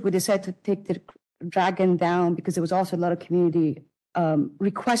 Granted, we decided to take the dragon down because there was also a lot of community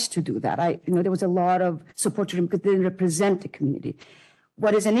requests to do that. There was a lot of support to him because they didn't represent the community.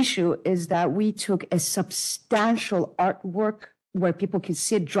 What is an issue is that we took a substantial artwork where people can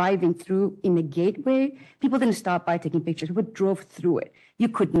see it driving through in the gateway. People didn't stop by taking pictures, people drove through it. You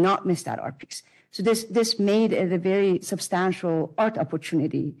could not miss that art piece. So this made it a very substantial art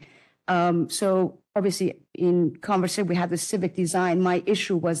opportunity. So obviously in conversation, we had the civic design. My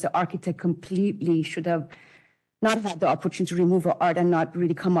issue was the architect completely should have not had the opportunity to remove our art and not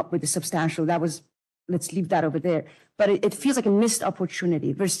really come up with a substantial, let's leave that over there. But it feels like a missed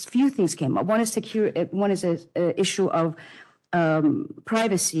opportunity. There's few things came up. One is an issue of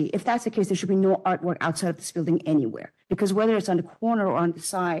privacy. If that's the case, there should be no artwork outside of this building anywhere. Because whether it's on the corner or on the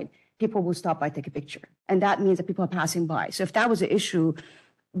side, people will stop by, take a picture. And that means that people are passing by. So if that was an issue,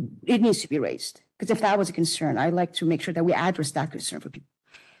 it needs to be raised. Because if that was a concern, I'd like to make sure that we address that concern for people.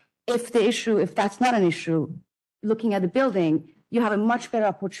 If that's not an issue, looking at the building, you have a much better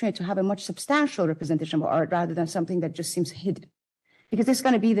opportunity to have a much substantial representation of art rather than something that just seems hidden. Because it's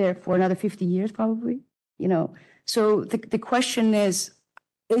going to be there for another 50 years probably, So the question is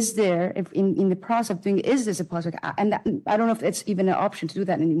there, if in the process of doing, is this a possible, and I don't know if it's even an option to do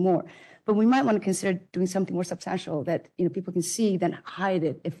that anymore, but we might want to consider doing something more substantial that, people can see, then hide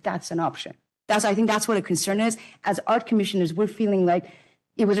it if that's an option. I think that's what a concern is. As art commissioners, we're feeling like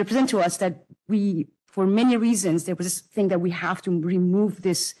it was represented to us that for many reasons, there was this thing that we have to remove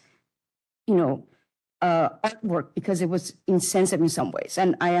this, artwork because it was insensitive in some ways.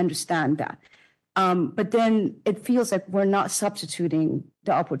 And I understand that. But then it feels like we're not substituting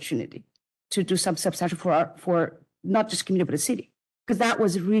the opportunity to do some substantial for not just community, but the city. Because that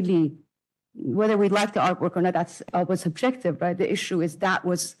was really, whether we like the artwork or not, that's was subjective, right? The issue is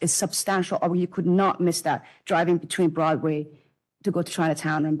is substantial, or you could not miss that driving between Broadway to go to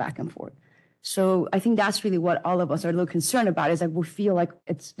Chinatown and back and forth. So I think that's really what all of us are a little concerned about, is that we feel like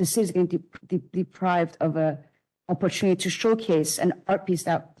the city's getting deprived of a opportunity to showcase an art piece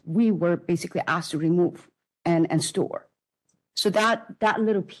that we were basically asked to remove and store. So that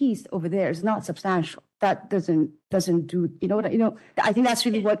little piece over there is not substantial. That doesn't do, I think that's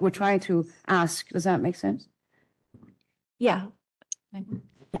really what we're trying to ask. Does that make sense? Yeah.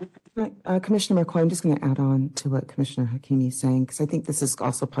 Right. Commissioner McCoy, I'm just going to add on to what Commissioner Hakimi is saying, because I think this is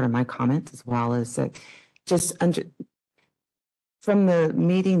also part of my comment as well, is that from the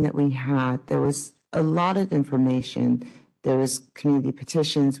meeting that we had, there was a lot of information. There was community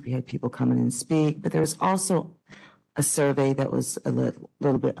petitions. We had people come in and speak, but there was also a survey that was a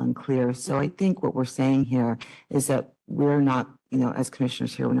little bit unclear. So I think what we're saying here is that we're not, as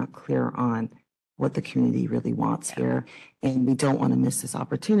commissioners here, we're not clear on what the community really wants here. And we don't want to miss this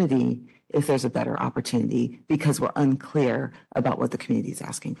opportunity if there's a better opportunity, because we're unclear about what the community is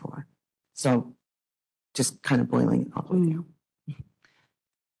asking for. So just kind of boiling it all the way down.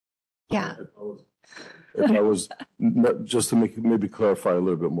 Yeah. If I was, just to maybe clarify a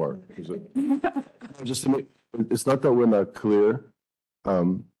little bit more. Just to make, it's not that we're not clear.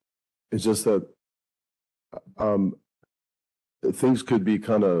 It's just that things could be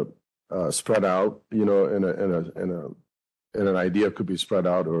kind of spread out, and an idea could be spread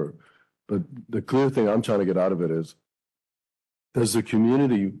out, but the clear thing I'm trying to get out of it is, does the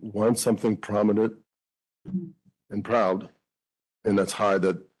community want something prominent and proud, and that's high,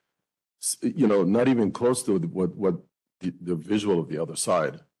 that, not even close to what the visual of the other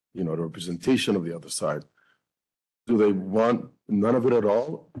side, the representation of the other side? Do they want none of it at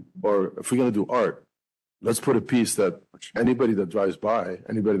all? Or if we're going to do art, let's put a piece that anybody that drives by,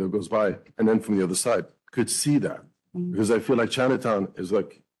 anybody that goes by, and then from the other side could see that. Because I feel like Chinatown is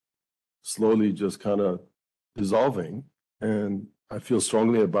like slowly just kind of dissolving. And I feel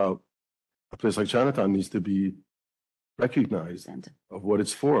strongly about a place like Chinatown needs to be recognized of what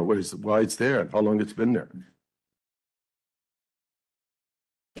it's for, why it's there, and how long it's been there.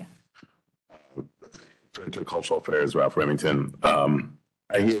 Director of Cultural Affairs, Ralph Remington.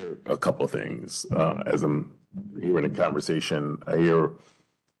 I hear a couple of things as I'm hearing the conversation. I hear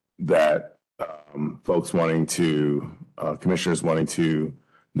that folks commissioners wanting to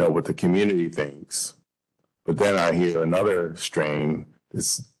know what the community thinks. But then I hear another strain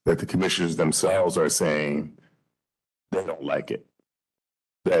is that the commissioners themselves are saying they don't like it,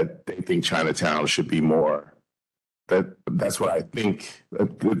 that they think Chinatown should be more. That's what I think.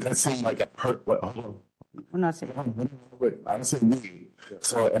 That seems like a hurt. We're not saying. I'm saying me.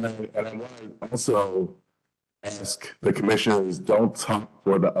 So, and I want to also ask the commissioners, don't talk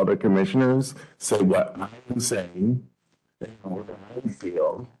for the other commissioners. Say what I'm saying, and what I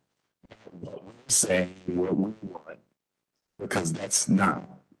feel, what we're saying, what we want, because that's not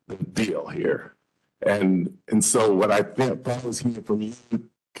the deal here. And so what I think I was hearing from you,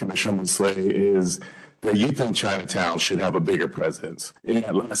 Commissioner Mousselet, is that you think Chinatown should have a bigger presence in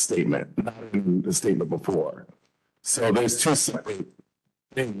that last statement, not in the statement before. So there's two separate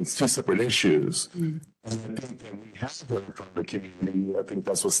things, two separate issues. And I think that we have heard from the community. I think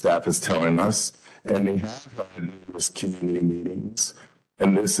that's what staff is telling us. And they have had numerous community meetings.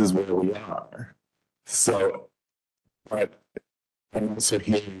 And this is where we are. So, but I'm also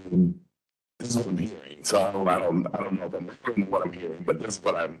hearing, this is what I'm hearing. So I don't know if I'm hearing what I'm hearing, but this is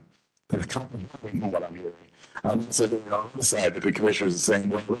what I'm what I'm hearing. I'm also hearing on the other side that the commissioners are saying,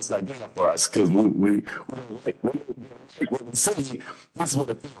 well, let's not get up for us, because we see this is what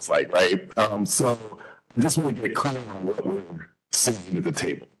it feels like, right? So I just want to get clear on what we're seeing at the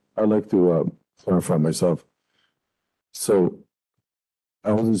table. I'd like to clarify myself. So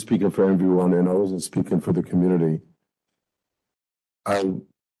I wasn't speaking for everyone, and I wasn't speaking for the community. The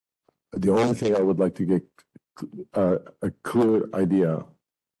only thing I would like to get a clear idea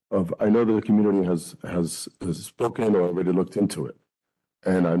of, I know that the community has spoken or already looked into it,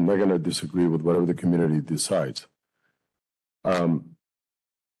 and I'm not going to disagree with whatever the community decides.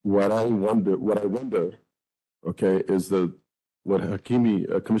 What I wonder, okay, is what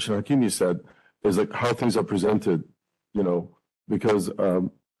Commissioner Hakimi said is like how things are presented, because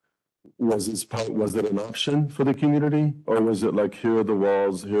was it an option for the community, or was it like, here are the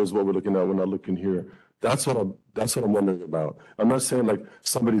walls, here's what we're looking at, we're not looking here? That's what I'm wondering about. I'm not saying like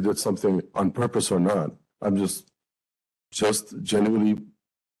somebody did something on purpose or not. I'm just genuinely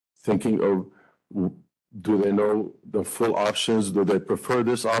thinking of do they know the full options? Do they prefer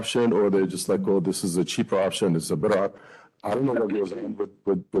this option, or they just like, oh, this is a cheaper option, it's a better? I don't know what goes on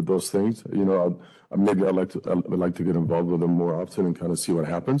with those things. You know, maybe I'd like to get involved with them more often and kind of see what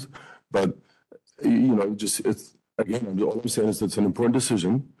happens. But you know, it's again, all I'm saying is it's an important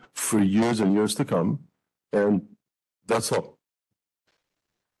decision for years and years to come, and that's all.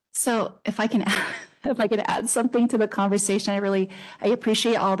 So if I can add something to the conversation, I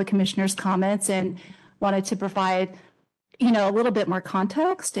appreciate all the commissioners' comments and wanted to provide, you know, a little bit more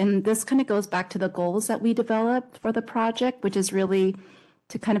context. And this kind of goes back to the goals that we developed for the project, which is really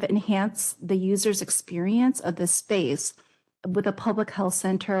to kind of enhance the user's experience of this space. With a public health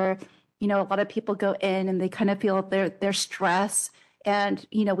center, you know, a lot of people go in and they kind of feel their stress. And,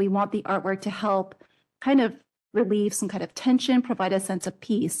 you know, we want the artwork to help kind of relieve some kind of tension, provide a sense of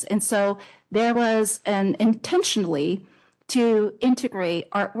peace. And so there was an intentionally to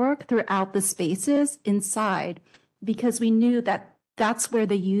integrate artwork throughout the spaces inside, because we knew that that's where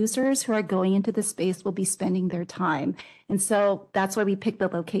the users who are going into the space will be spending their time. And so that's why we picked the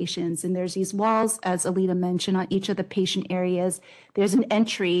locations. And there's these walls, as Alita mentioned, on each of the patient areas. There's an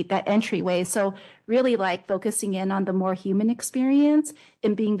entryway. So really like focusing in on the more human experience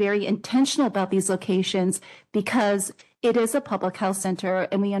and being very intentional about these locations, because it is a public health center.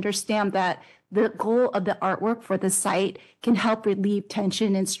 And we understand that the goal of the artwork for the site can help relieve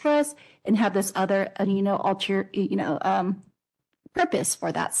tension and stress and have this other, purpose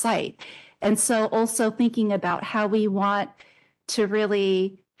for that site. And so also thinking about how we want to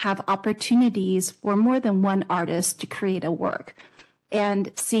really have opportunities for more than one artist to create a work, and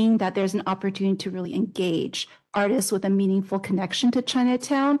seeing that there's an opportunity to really engage artists with a meaningful connection to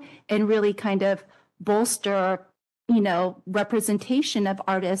Chinatown and really kind of bolster, you know, representation of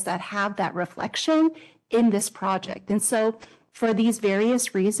artists that have that reflection in this project. And so for these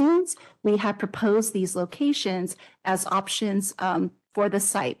various reasons, we have proposed these locations as options for the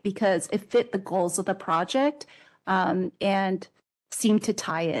site, because it fit the goals of the project and seemed to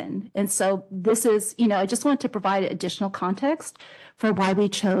tie in. And so this is, you know, I just wanted to provide additional context for why we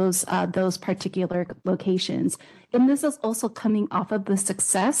chose those particular locations. And this is also coming off of the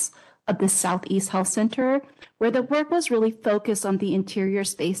success of the Southeast Health Center, where the work was really focused on the interior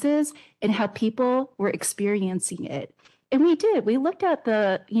spaces and how people were experiencing it. And we did. We looked at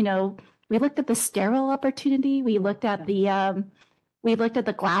the sterile opportunity. We looked at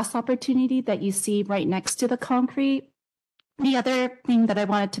the glass opportunity that you see right next to the concrete. The other thing that I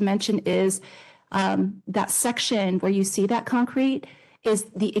wanted to mention is that section where you see that concrete is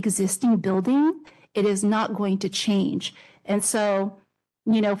the existing building. It is not going to change. And so,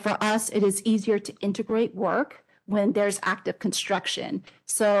 you know, for us, it is easier to integrate work when there's active construction.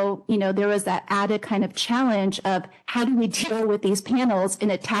 So, you know, there was that added kind of challenge of how do we deal with these panels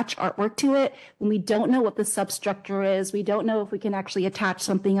and attach artwork to it when we don't know what the substructure is. We don't know if we can actually attach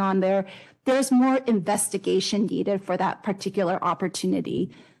something on there. There's more investigation needed for that particular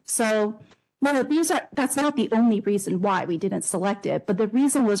opportunity. So, no, that's not the only reason why we didn't select it, but the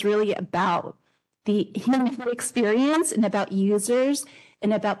reason was really about the human experience and about users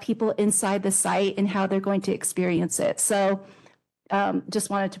and about people inside the site and how they're going to experience it. So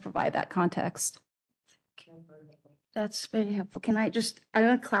just wanted to provide that context. That's very helpful. I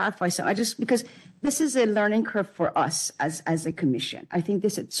want to clarify something. Because this is a learning curve for us as a commission. I think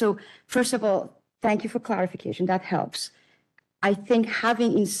so first of all, thank you for clarification. That helps. I think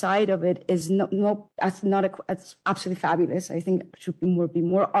having inside of it is that's absolutely fabulous. I think it should be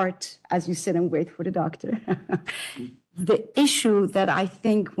more art as you sit and wait for the doctor. The issue that I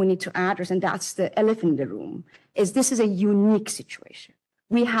think we need to address, and that's the elephant in the room, is this is a unique situation.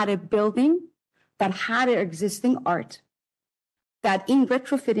 We had a building that had an existing art that in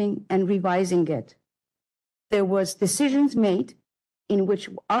retrofitting and revising it, there was decisions made in which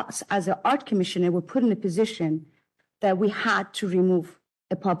us as an art commissioner were put in a position that we had to remove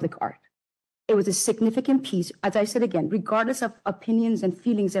a public art. It was a significant piece. As I said again, regardless of opinions and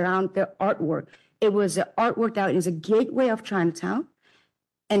feelings around the artwork, it was an artwork that is a gateway of Chinatown,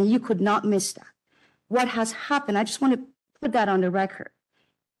 and you could not miss that. What has happened, I just want to put that on the record.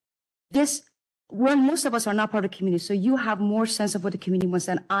 Most of us are not part of the community, so you have more sense of what the community wants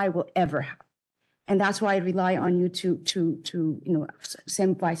than I will ever have. And that's why I rely on you to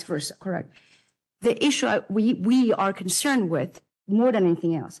same vice versa, correct? The issue we are concerned with more than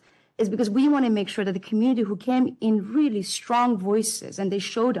anything else is because we want to make sure that the community who came in really strong voices and they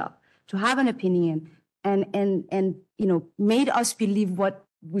showed up to have an opinion and made us believe what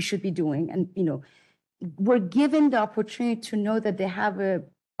we should be doing, and were given the opportunity to know that they have an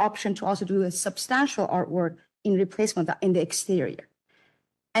option to also do a substantial artwork in replacement in the exterior.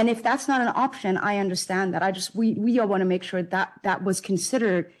 And if that's not an option, I understand that. We all want to make sure that that was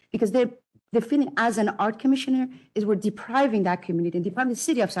considered, because the feeling as an art commissioner is we're depriving that community and depriving the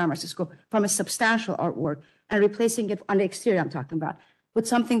city of San Francisco from a substantial artwork and replacing it on the exterior I'm talking about with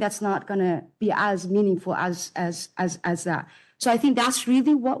something that's not going to be as meaningful as that. So I think that's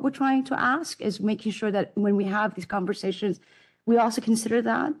really what we're trying to ask, is making sure that when we have these conversations, we also consider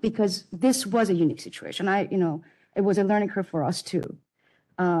that, because this was a unique situation. It was a learning curve for us too.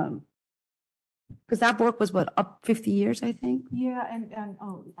 Because that work was up 50 years, I think. Yeah, and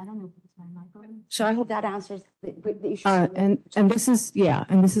I don't know if it's my microphone. So I hope that answers the issue. And this is,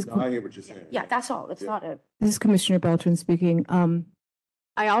 and this is, I hear what you're saying. Yeah, that's all. It's not a. this is Commissioner Beltran speaking.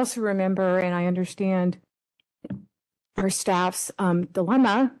 I also remember, and I understand our staff's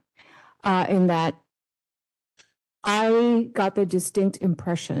dilemma in that I got the distinct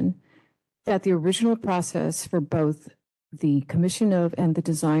impression that the original process for both the commission of and the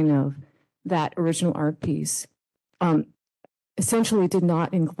design of that original art piece essentially did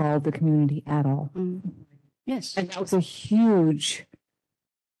not involve the community at all. Yes. And that was a huge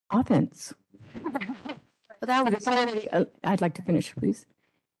offense. But that was. I'd like to finish, please.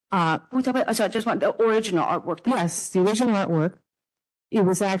 We talk about. So I just want the original artwork. Yes, the original artwork. It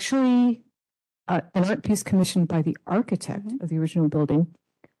was actually an art piece commissioned by the architect of the original building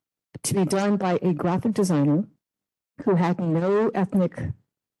to be done by a graphic designer who had no ethnic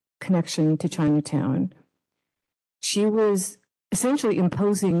connection to Chinatown. She was essentially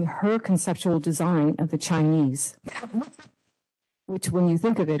imposing her conceptual design of the Chinese, which when you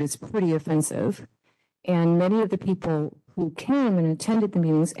think of it is pretty offensive. And many of the people who came and attended the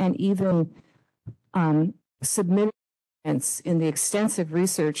meetings and even submitted in the extensive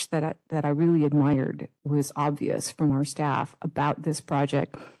research that I really admired was obvious from our staff about this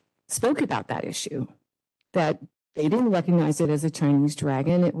project, spoke about that issue, that they didn't recognize it as a Chinese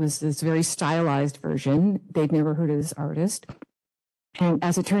dragon. It was this very stylized version. They'd never heard of this artist. And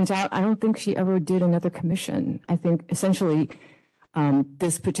as it turns out, I don't think she ever did another commission. I think essentially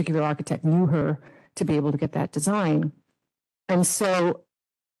this particular architect knew her to be able to get that design. And so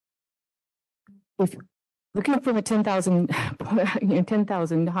if looking from a 10,000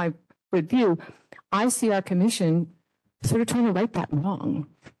 high foot view, I see our commission sort of trying to right that wrong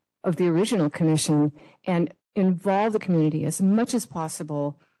of the original commission and involve the community as much as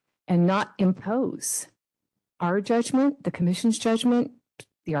possible and not impose our judgment, the commission's judgment,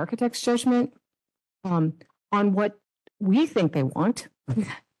 the architect's judgment on what we think they want,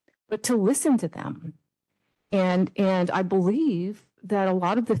 but to listen to them. And I believe that a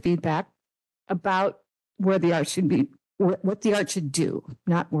lot of the feedback about where the art should be, what the art should do,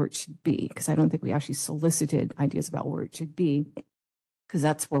 not where it should be, because I don't think we actually solicited ideas about where it should be, because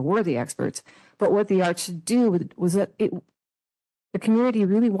that's where we're the experts. But what the art should do was that the community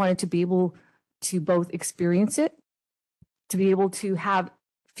really wanted to be able to both experience it, to be able to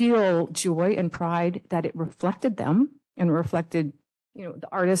feel joy and pride that it reflected them and reflected, the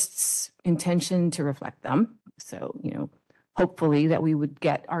artist's intention to reflect them. So, hopefully that we would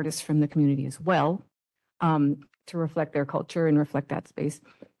get artists from the community as well to reflect their culture and reflect that space.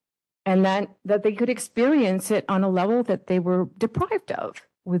 And then that they could experience it on a level that they were deprived of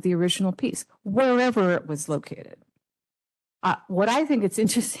with the original piece, wherever it was located. What I think it's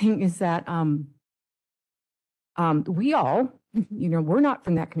interesting is that we all, we're not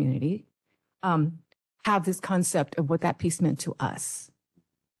from that community, have this concept of what that piece meant to us.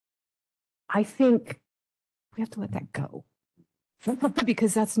 I think we have to let that go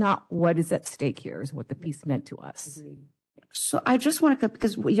because that's not what is at stake here, is what the piece meant to us. So I just want to,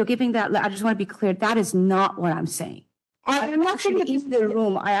 because you're giving that, I just want to be clear, that is not what I'm saying. I'm actually in the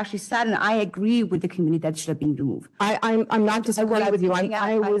room. I actually sat and I agree with the community that should have been removed. I'm not disagreeing with you.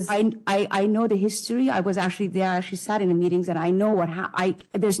 I know the history. I was actually there. I actually sat in the meetings and I know what happened.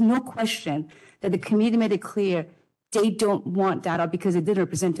 There's no question that the community made it clear they don't want that up because it didn't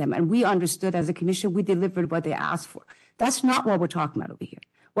represent them. And we understood as a commission, we delivered what they asked for. That's not what we're talking about over here.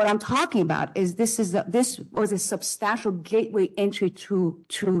 What I'm talking about is this was a substantial gateway entry to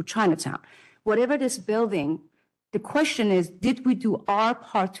Chinatown. Whatever this building, the question is, did we do our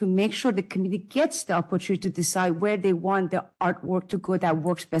part to make sure the community gets the opportunity to decide where they want the artwork to go that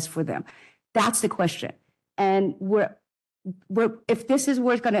works best for them? That's the question. And if this is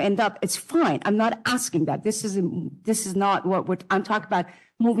where it's going to end up, it's fine. I'm not asking that. This is not what I'm talking about.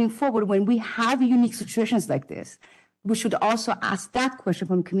 Moving forward, when we have unique situations like this, we should also ask that question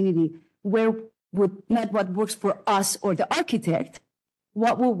from the community: where would not what works for us or the architect,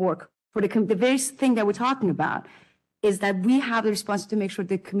 what will work for the very thing that we're talking about? is that we have the responsibility to make sure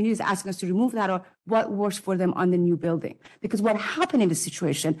the community is asking us to remove that or what works for them on the new building. Because what happened in this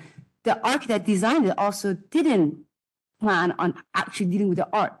situation, the architect designed it also didn't plan on actually dealing with the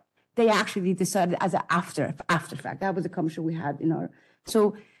art. They actually decided as an after fact. That was the conversation we had in our,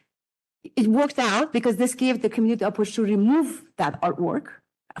 so it worked out because this gave the community the opportunity to remove that artwork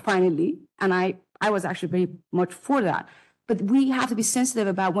finally. And I was actually very much for that. But we have to be sensitive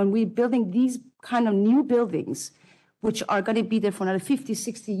about when we're building these kind of new buildings, which are going to be there for another 50,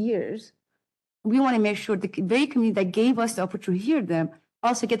 60 years. We want to make sure the very community that gave us the opportunity to hear them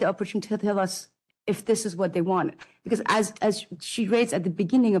also get the opportunity to tell us if this is what they wanted. Because as she raised at the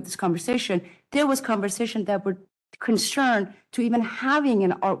beginning of this conversation, there was conversation that were concerned to even having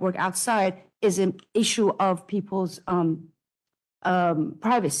an artwork outside is an issue of people's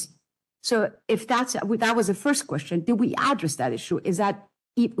privacy. So if that was the first question, did we address that issue? Is that,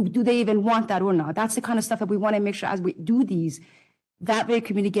 do they even want that or not? That's the kind of stuff that we want to make sure as we do these, that very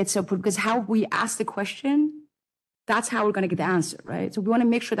community gets support, because how we ask the question, that's how we're going to get the answer, right? So we want to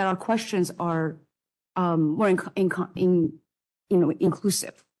make sure that our questions are more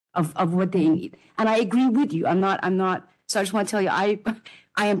inclusive of what they need. And I agree with you. I'm not, so I just want to tell you,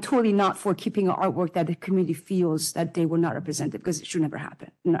 I am totally not for keeping an artwork that the community feels that they were not represented, because it should never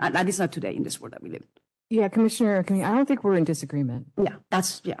happen. You know, at least not today in this world that we live in. Yeah, Commissioner, I don't think we're in disagreement. Yeah,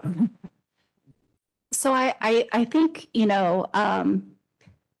 that's, yeah. So I think,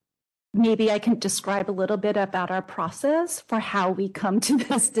 maybe I can describe a little bit about our process for how we come to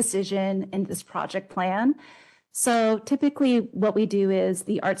this decision and this project plan. So typically what we do is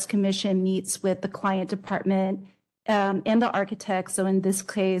the Arts Commission meets with the client department and the architect. So in this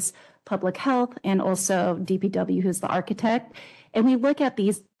case, Public Health and also DPW, who's the architect. And we look at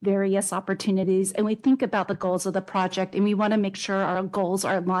these various opportunities and we think about the goals of the project, and we want to make sure our goals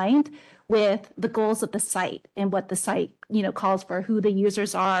are aligned with the goals of the site and what the site, calls for, who the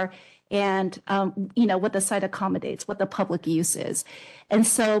users are, and, what the site accommodates, what the public use is. And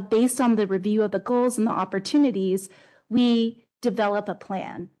so based on the review of the goals and the opportunities, we develop a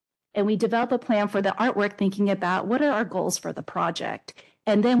plan. And we develop a plan for the artwork, thinking about what are our goals for the project.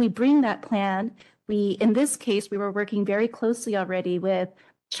 And then we bring that plan. In this case, we were working very closely already with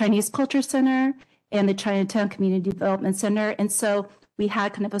Chinese Culture Center and the Chinatown Community Development Center. And so we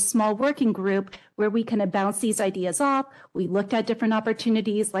had kind of a small working group where we kind of bounce these ideas off. We looked at different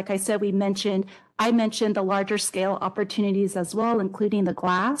opportunities. Like I said, I mentioned the larger scale opportunities as well, including the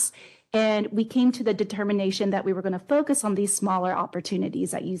glass. And we came to the determination that we were going to focus on these smaller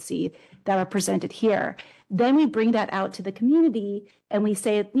opportunities that you see that are presented here. Then we bring that out to the community and we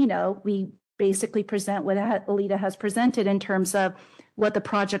say, we basically present what Alita has presented in terms of what the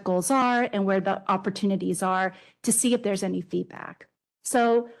project goals are and where the opportunities are to see if there's any feedback.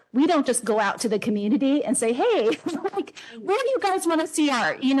 So we don't just go out to the community and say, hey, where do you guys want to see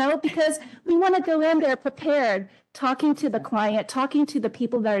art? Because we want to go in there prepared, talking to the client, talking to the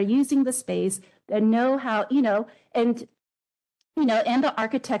people that are using the space, that know how, and the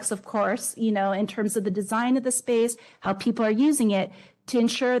architects, of course, in terms of the design of the space, how people are using it, to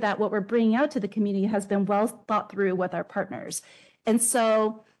ensure that what we're bringing out to the community has been well thought through with our partners. And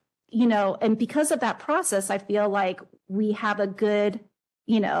so, and because of that process, I feel like we have a good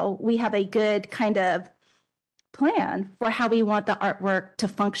kind of plan for how we want the artwork to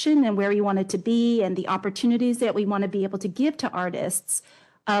function and where we want it to be and the opportunities that we want to be able to give to artists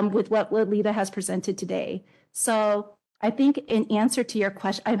with what Lolita has presented today. So I think in answer to your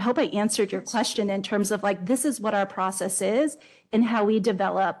question, I hope I answered your question in terms of this is what our process is and how we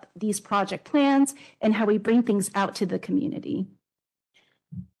develop these project plans and how we bring things out to the community.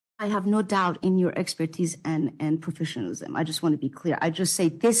 I have no doubt in your expertise and professionalism. I just want to be clear. I just say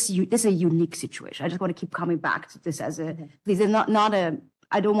this is a unique situation. I just want to keep coming back to this as I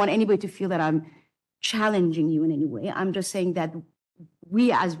don't want anybody to feel that I'm challenging you in any way. I'm just saying that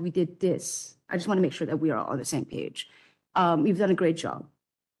as we did this, I just want to make sure that we are on the same page. You've done a great job.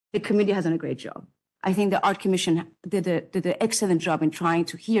 The community has done a great job. I think the Art Commission did an excellent job in trying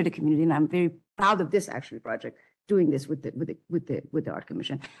to hear the community, and I'm very proud of this project. Doing this with the Art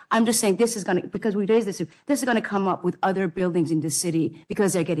Commission. I'm just saying because we raised this is going to come up with other buildings in the city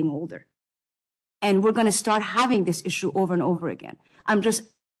because they're getting older. And we're going to start having this issue over and over again. I'm just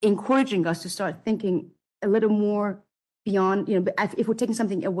encouraging us to start thinking a little more beyond, if we're taking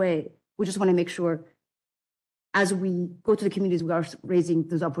something away, we just want to make sure as we go to the communities, we are raising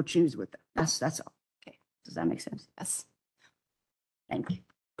those opportunities with them. That's all. Okay. Does that make sense? Yes. Thank you.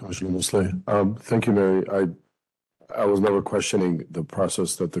 Commissioner Mosley. Thank you, Mary. I was never questioning the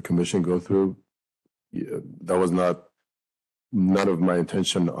process that the commission go through. That was none of my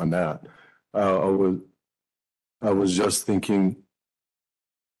intention on that. I was just thinking,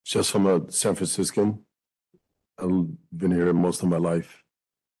 just from a San Franciscan, I've been here most of my life.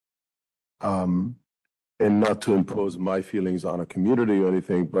 And not to impose my feelings on a community or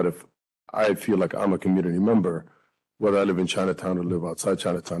anything, but if I feel like I'm a community member, whether I live in Chinatown or live outside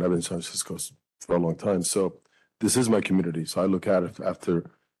Chinatown, I've been in San Francisco for a long time. So this is my community. So I look at it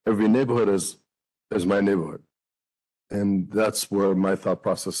after every neighborhood as my neighborhood. And that's where my thought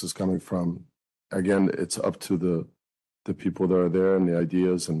process is coming from. Again, it's up to the people that are there and the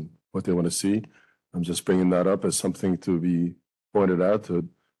ideas and what they want to see. I'm just bringing that up as something to be pointed out to,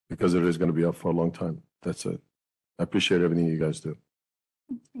 because it is going to be up for a long time. That's it. I appreciate everything you guys do.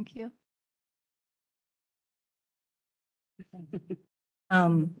 Thank you.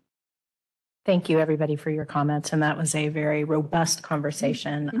 Thank you, everybody, for your comments, and that was a very robust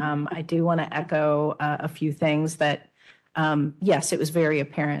conversation. I do want to echo a few things that, yes, it was very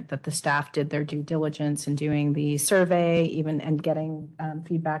apparent that the staff did their due diligence in doing the survey, even and getting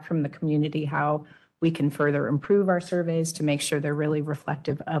feedback from the community, how we can further improve our surveys to make sure they're really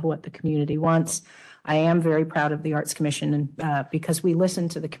reflective of what the community wants. I am very proud of the Arts Commission because we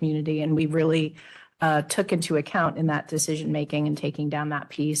listened to the community and we really took into account in that decision-making and taking down that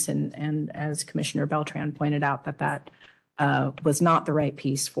piece. And as Commissioner Beltran pointed out, that was not the right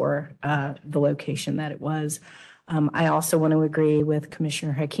piece for the location that it was. I also want to agree with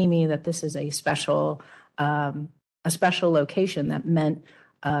Commissioner Hakimi that this is a special location that meant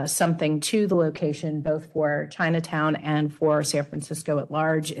something to the location, both for Chinatown and for San Francisco at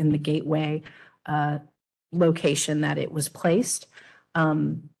large in the gateway location that it was placed.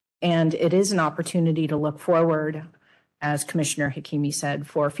 And it is an opportunity to look forward, as Commissioner Hakimi said,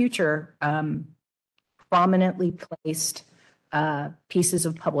 for future prominently placed pieces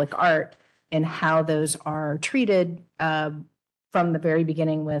of public art and how those are treated from the very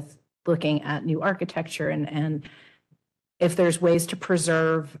beginning with looking at new architecture and if there's ways to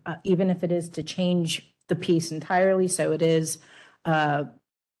preserve, even if it is to change the piece entirely, so it is,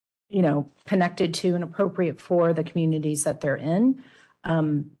 connected to and appropriate for the communities that they're in,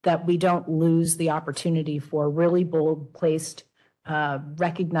 that we don't lose the opportunity for really bold placed,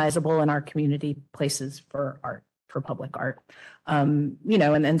 recognizable in our community places for art, for public art.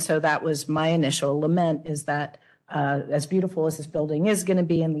 And so that was my initial lament, is that as beautiful as this building is going to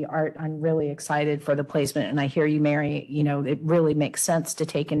be in the art, I'm really excited for the placement. And I hear you, Mary, it really makes sense to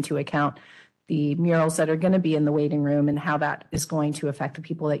take into account the murals that are going to be in the waiting room and how that is going to affect the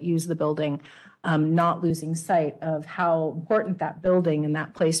people that use the building, not losing sight of how important that building and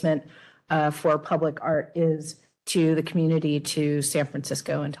that placement for public art is to the community, to San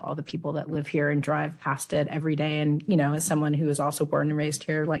Francisco, and to all the people that live here and drive past it every day. And, as someone who is also born and raised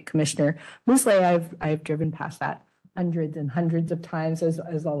here, like Commissioner Musleh, I've driven past that hundreds and hundreds of times, as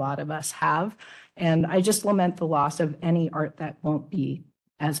a lot of us have. And I just lament the loss of any art that won't be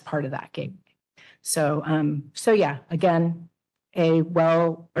as part of that gateway. So yeah, again, a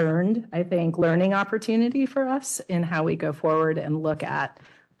well-earned, I think, learning opportunity for us in how we go forward and look at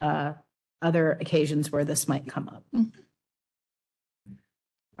other occasions where this might come up.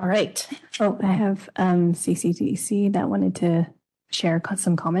 All right. Oh, I have CCDC that wanted to share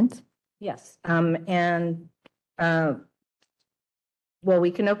some comments. Yes. Well,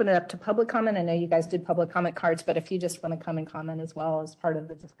 we can open it up to public comment. I know you guys did public comment cards, but if you just want to come and comment as well as part of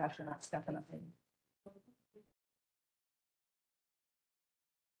the discussion, that's definitely.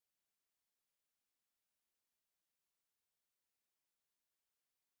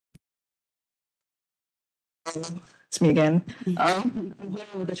 It's me again. I'm here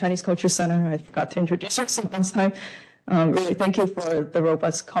with the Chinese Culture Center. I forgot to introduce myself last time. Really, thank you for the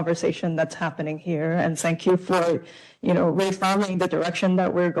robust conversation that's happening here, and thank you for, reaffirming the direction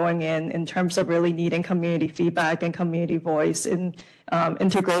that we're going in terms of really needing community feedback and community voice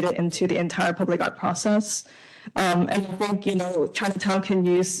integrated into the entire public art process. And I think, Chinatown can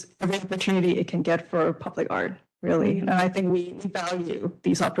use every opportunity it can get for public art, really. And I think we value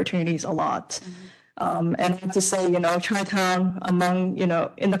these opportunities a lot. And I have to say, Chinatown among,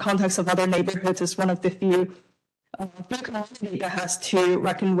 in the context of other neighborhoods is one of the few community that has to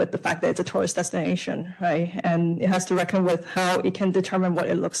reckon with the fact that it's a tourist destination, right? And it has to reckon with how it can determine what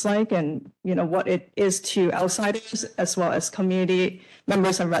it looks like and, what it is to outsiders as well as community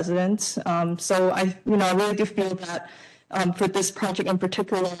members and residents. So I really do feel that for this project in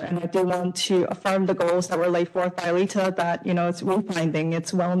particular, and I do want to affirm the goals that were laid forth by Alita, that, it's wayfinding,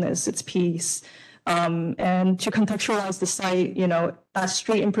 it's wellness, it's peace. And to contextualize the site, that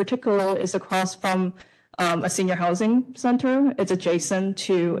street in particular is across from a senior housing center. It's adjacent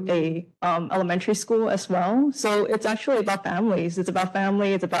to a elementary school as well. So it's actually about families. It's about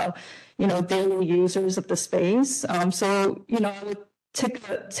family. It's about, daily users of the space. So, I would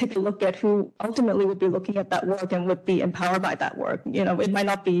take a look at who ultimately would be looking at that work and would be empowered by that work. It might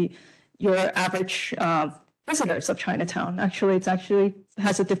not be your average visitors of Chinatown. Actually, it's actually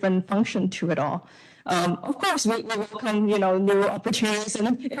has a different function to it all. Of course, we welcome, new opportunities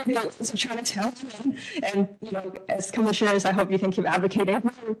in Chinatown. And, as commissioners, I hope you can keep advocating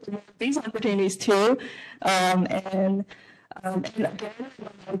for these opportunities too. And again, I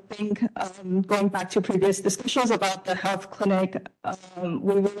think going back to previous discussions about the health clinic,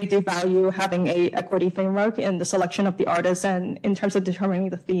 we really do value having a equity framework in the selection of the artists and in terms of determining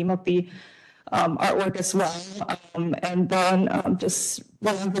the theme of the artwork as well. And then just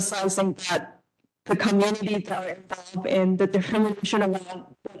emphasizing that the community that are involved in the determination around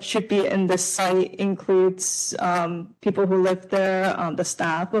what should be in this site includes people who live there, the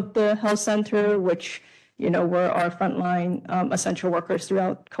staff of the health center, which were our frontline essential workers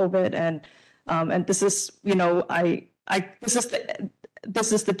throughout COVID, and this is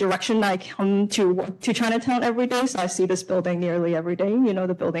this is the direction I come to Chinatown every day. So I see this building nearly every day.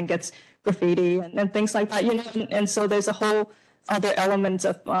 The building gets graffiti and things like that. And so there's a whole other elements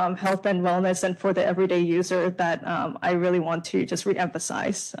of health and wellness and for the everyday user that I really want to just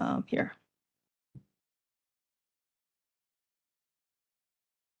reemphasize here.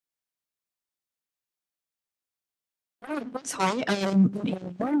 Hi, I'm a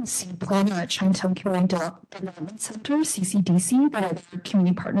planner at Chinatown Community Development Center, CCDC, that our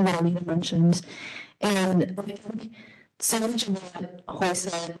community partner that Alina mentioned. And I think so much of what Hoi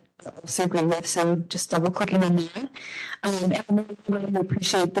said I also agree with, so just double clicking on that. And I really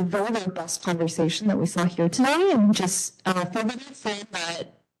appreciate the very robust conversation that we saw here today, and just further saying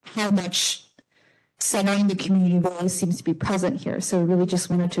that how much centering the community really seems to be present here. So really just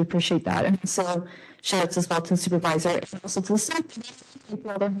wanted to appreciate that. And so shout outs as well to the supervisor and also to the staff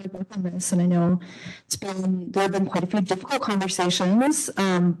for all their hard work on this. And I know there have been quite a few difficult conversations,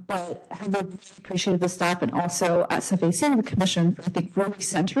 but I have really appreciated the staff and also at SFAC and the commission for, I think, really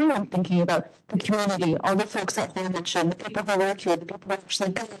centering and thinking about the community, all the folks that I mentioned, the people who work here, the people who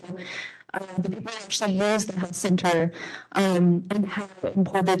actually go, the people who actually use the health center, and how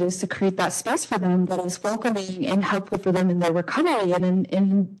important it is to create that space for them that is welcoming and helpful for them in their recovery and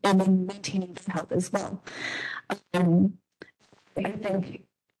in maintaining their health as well. I think,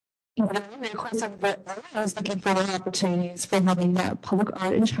 of course, I was looking for the opportunities for having that public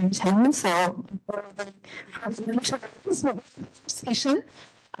art in Chinatown. So, conversation.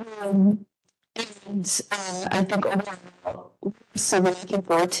 And I think overall, so we're looking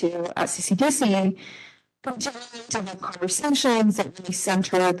forward to at CCDC continuing to have conversations that really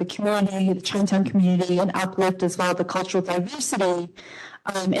center the community, the Chinatown community, and uplift as well the cultural diversity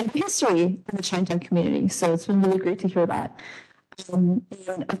and history of the Chinatown community. So it's been really great to hear that. And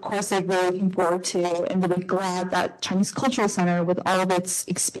of course, I'm really looking forward to and really glad that Chinese Cultural Center, with all of its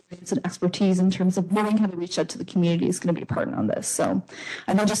experience and expertise in terms of knowing how to reach out to the community, is going to be a partner on this. So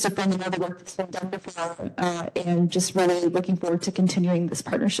I know just affirming all the work that's been done before and just really looking forward to continuing this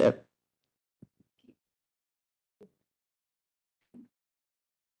partnership.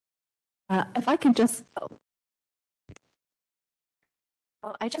 If I could just,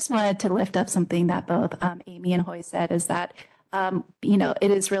 I just wanted to lift up something that both Amy and Hoi said, is that it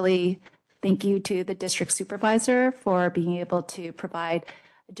is really thank you to the district supervisor for being able to provide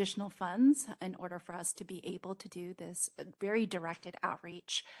additional funds in order for us to be able to do this very directed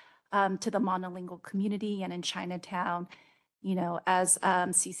outreach to the monolingual community. And in Chinatown, as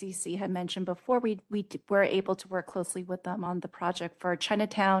CCC had mentioned before, we were able to work closely with them on the project for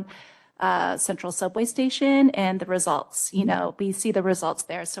Chinatown Central Subway Station and the results. We see the results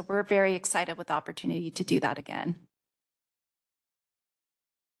there. So we're very excited with the opportunity to do that again.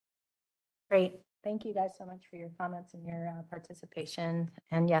 Great. Thank you guys so much for your comments and your participation.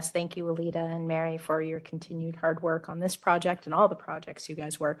 And yes, thank you, Alita and Mary, for your continued hard work on this project and all the projects you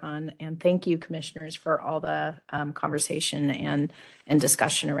guys work on. And thank you, commissioners, for all the conversation and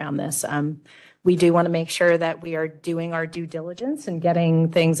discussion around this. We do want to make sure that we are doing our due diligence and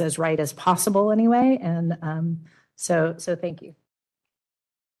getting things as right as possible anyway. And so thank you.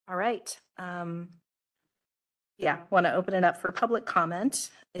 All right. Want to open it up for public comment.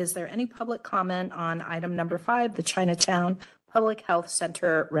 Is there any public comment on item number 5, the Chinatown Public Health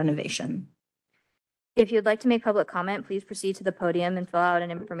Center renovation? If you'd like to make public comment, please proceed to the podium and fill out an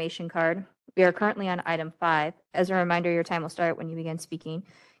information card. We are currently on item 5. As a reminder, your time will start when you begin speaking.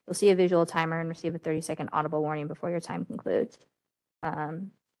 You'll see a visual timer and receive a 30-second audible warning before your time concludes.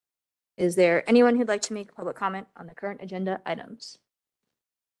 Is there anyone who'd like to make a public comment on the current agenda items?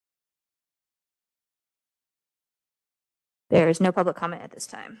 There is no public comment at this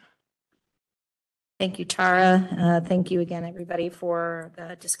time. Thank you, Tara. Thank you again, everybody, for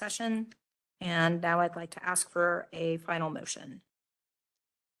the discussion. And now I'd like to ask for a final motion.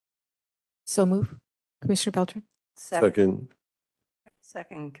 So move. Commissioner Beltran? Second,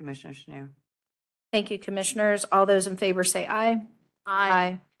 Second, Commissioner Schneer. Thank you, commissioners. All those in favor say aye.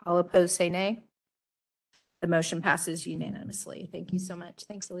 Aye. All opposed say nay. The motion passes unanimously. Thank you so much.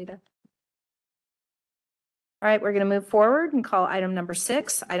 Thanks, Alita. All right, we're going to move forward and call item number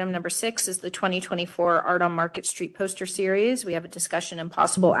 6. Item number 6 is the 2024 Art on Market Street poster series. We have a discussion and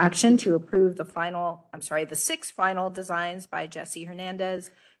possible action to approve the 6 final designs by Jesse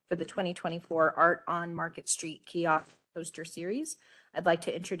Hernandez for the 2024 Art on Market Street kiosk poster series. I'd like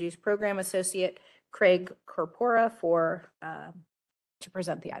to introduce Program Associate Craig Corpora to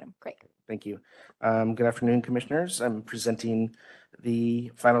present the item. Craig. Thank you. Good afternoon, commissioners. I'm presenting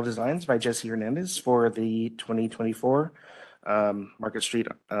the final designs by Jesse Hernandez for the 2024 Market Street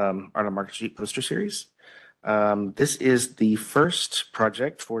Art on Market Street poster series. This is the first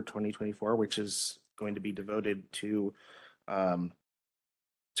project for 2024, which is going to be devoted to San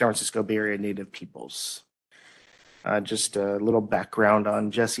Francisco Bay Area Native peoples. Just a little background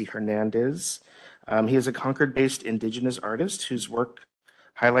on Jesse Hernandez. He is a Concord-based Indigenous artist whose work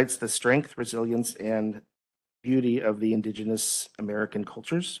highlights the strength, resilience, and beauty of the Indigenous American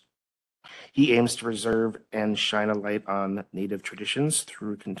cultures. He aims to preserve and shine a light on Native traditions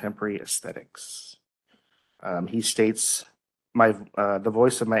through contemporary aesthetics. He states, the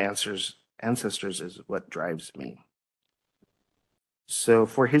voice of my ancestors is what drives me. So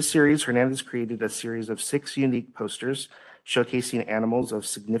for his series, Hernandez created a series of 6 unique posters showcasing animals of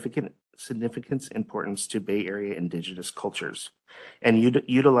significance importance to Bay Area Indigenous cultures and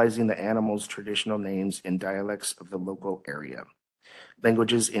utilizing the animals' traditional names and dialects of the local area.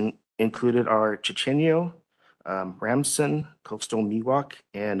 Languages included are Chochenyo, Ramsen, Coastal Miwok,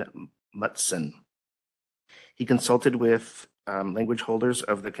 and Mutsun. He consulted with language holders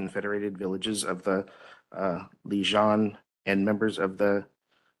of the Confederated Villages of the Lijan and members of the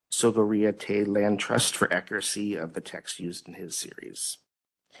Sogorea Te Land Trust for accuracy of the text used in his series.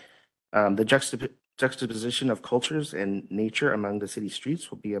 The juxtaposition of cultures and nature among the city streets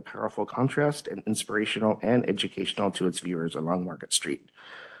will be a powerful contrast and inspirational and educational to its viewers along Market Street.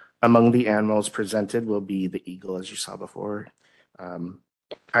 Among the animals presented will be the eagle, as you saw before,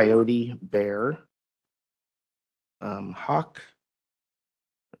 coyote, bear, hawk,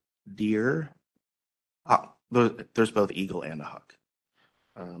 deer. There's both eagle and a hawk.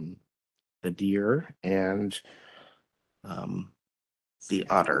 The deer and the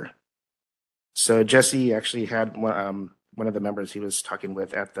otter. So Jesse actually had one of the members he was talking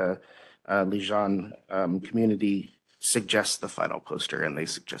with at the Lijan community suggest the final poster, and they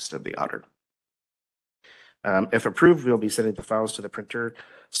suggested the otter. If approved, we'll be sending the files to the printer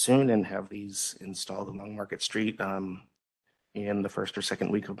soon and have these installed along Market Street in the first or second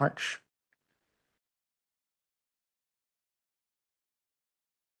week of March.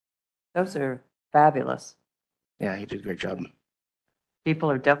 Those are fabulous. Yeah, he did a great job. People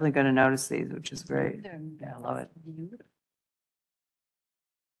are definitely going to notice these, which is great. Yeah, I love it.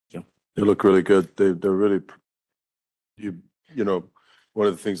 they look really good. They're really, you know, one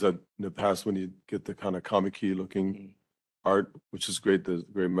of the things that in the past when you get the kind of comic-y looking art, which is great, there's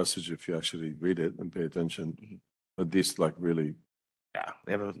a great message if you actually read it and pay attention. But these like really, Yeah,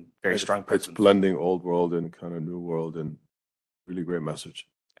 they have a very strong it's presence. blending old world and kind of new world and really great message.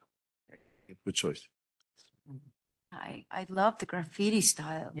 Good choice. I love the graffiti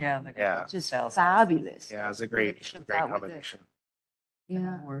style. Yeah. Yeah. Just fabulous. Yeah, it's a great Combination of great that with it. combination.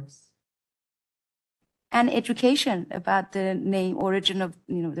 Yeah. Works. And education about the name, origin of,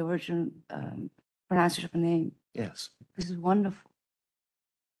 the origin, pronunciation of a name. Yes. This is wonderful.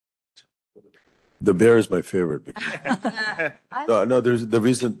 The bear is my favorite. because- I No, there's the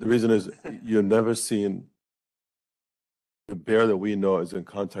reason is you've never seen the bear that we know is in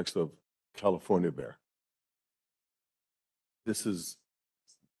context of California bear. This is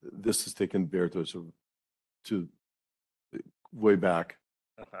taken bear to way back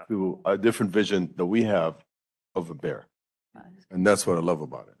to a different vision that we have of a bear. And that's what I love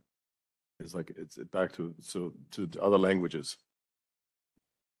about it. It's like it's back to other languages.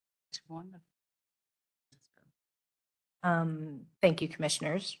 It's wonderful. Thank you,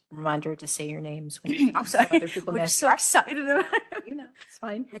 commissioners. Reminder to say your names when you I'm sorry. other people We're miss. just so excited about it. It's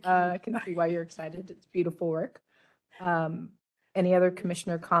fine. I can see why you're excited. It's beautiful work. Any other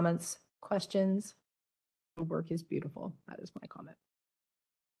commissioner comments, questions? The work is beautiful. That is my comment.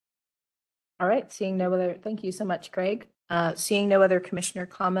 All right, seeing no other, thank you so much, Craig. Seeing no other commissioner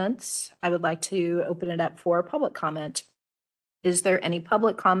comments, I would like to open it up for public comment. Is there any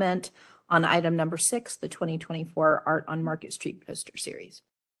public comment on item number 6, the 2024 Art on Market Street poster series?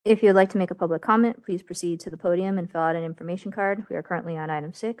 If you'd like to make a public comment, please proceed to the podium and fill out an information card. We are currently on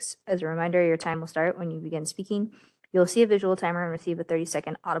item 6. As a reminder, your time will start when you begin speaking. You'll see a visual timer and receive a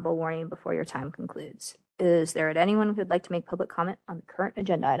 30-second audible warning before your time concludes. Is there anyone who'd like to make public comment on the current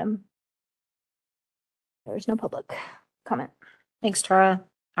agenda item? There is no public comment. Thanks, Tara.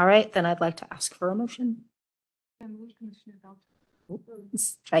 All right, then I'd like to ask for a motion.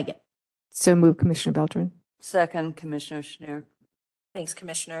 Let's try again. So move, Commissioner Beltran. Second, Commissioner Schneer. Thanks,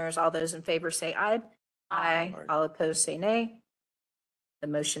 commissioners. All those in favor say aye. Aye. All opposed say nay. The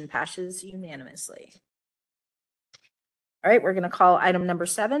motion passes unanimously. All right, we're going to call item number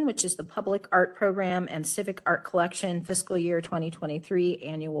 7, which is the Public Art Program and Civic Art Collection Fiscal Year 2023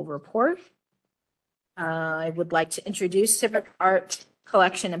 Annual Report. I would like to introduce Civic Art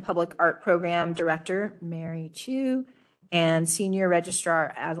Collection and Public Art Program Director Mary Chu and Senior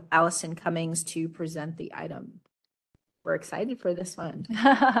Registrar Allison Cummings to present the item. We're excited for this one.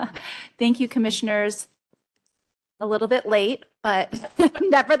 Thank you, commissioners. A little bit late, but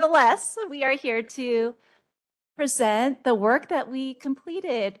nevertheless, we are here to present the work that we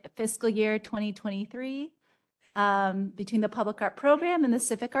completed fiscal year 2023 between the Public Art Program and the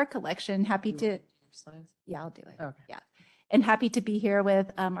Civic Art Collection. Happy to, yeah, I'll do it. Okay. Yeah. And happy to be here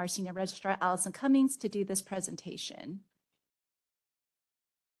with our Senior Registrar Allison Cummings to do this presentation.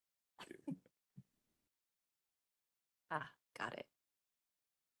 Got it.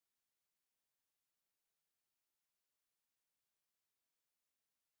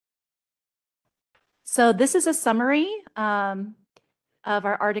 So this is a summary of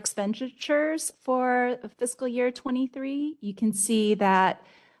our art expenditures for fiscal year 23. You can see that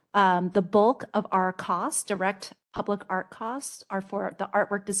the bulk of our costs, direct public art costs, are for the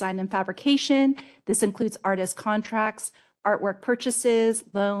artwork design and fabrication. This includes artist contracts, artwork purchases,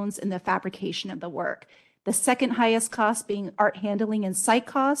 loans, and the fabrication of the work. The second highest cost being art handling and site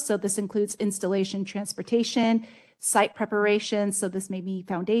costs. So this includes installation, transportation, site preparation. So this may be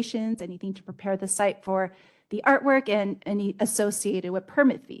foundations, anything to prepare the site for the artwork, and any associated with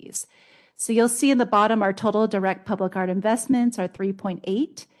permit fees. So you'll see in the bottom, our total direct public art investments are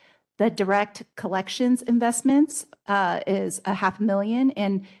 3.8. The direct collections investments is $500,000,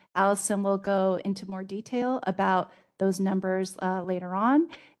 and Allison will go into more detail about those numbers later on.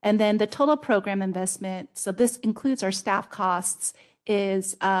 And then the total program investment, so this includes our staff costs,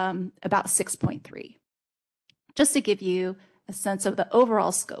 is about 6.3. Just to give you a sense of the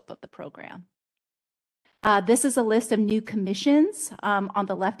overall scope of the program. This is a list of new commissions on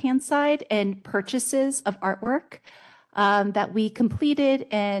the left-hand side and purchases of artwork that we completed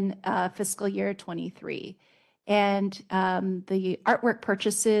in fiscal year 23. And the artwork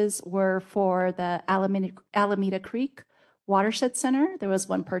purchases were for the Alameda Creek Watershed Center. There was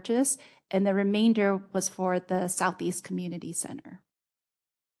one purchase, and the remainder was for the Southeast Community Center.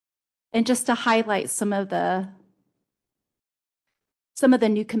 And just to highlight some of the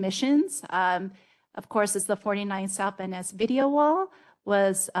new commissions, of course, is the 49 South Van Ness video wall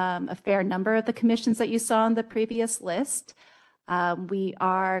was a fair number of the commissions that you saw on the previous list.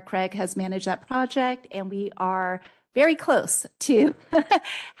 Craig has managed that project, and we are very close to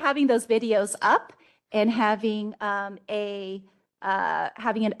having those videos up and having an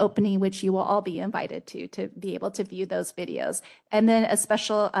opening, which you will all be invited to be able to view those videos. And then a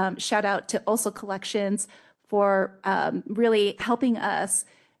special shout out to Also Collections for really helping us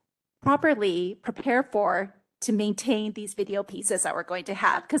properly prepare to maintain these video pieces that we're going to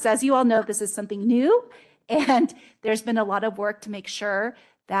have. Because as you all know, this is something new, and there's been a lot of work to make sure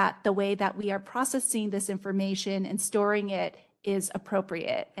that the way that we are processing this information and storing it is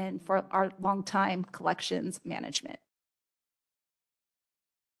appropriate and for our long-time collections management.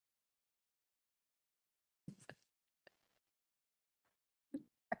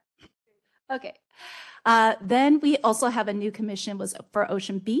 Okay. Then we also have a new commission was for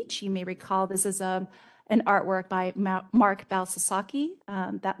Ocean Beach. You may recall this is an artwork by Mark Balsasaki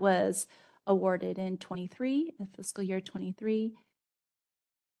that was awarded in 23, in fiscal year 23.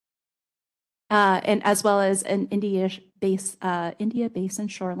 And as well as an India Basin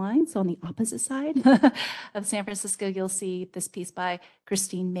shoreline. So on the opposite side of San Francisco, you'll see this piece by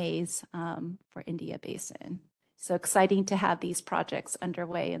Christine Mays for India Basin. So exciting to have these projects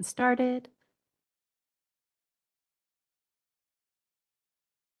underway and started.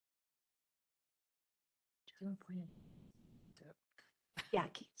 Yeah,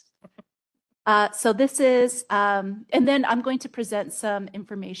 Keith. So this is, and then I'm going to present some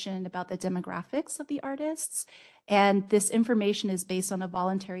information about the demographics of the artists. And this information is based on a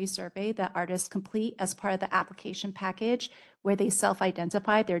voluntary survey that artists complete as part of the application package, where they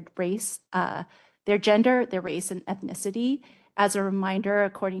self-identify their race, their gender, their race, and ethnicity. As a reminder,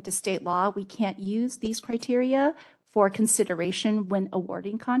 according to state law, we can't use these criteria for consideration when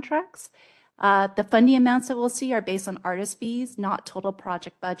awarding contracts. The funding amounts that we'll see are based on artist fees, not total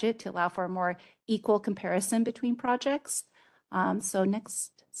project budget, to allow for a more equal comparison between projects. So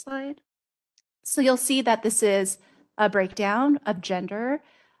next slide. So you'll see that this is a breakdown of gender.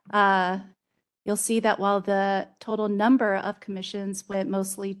 You'll see that while the total number of commissions went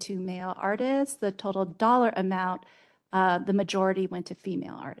mostly to male artists, the total dollar amount, the majority went to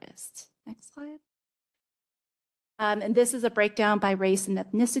female artists. Next slide. And this is a breakdown by race and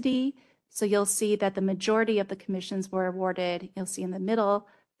ethnicity. So you'll see that the majority of the commissions were awarded, you'll see in the middle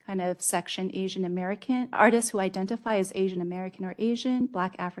kind of section, Asian American, artists who identify as Asian American or Asian,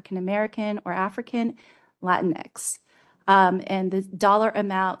 Black African American or African, Latinx. And the dollar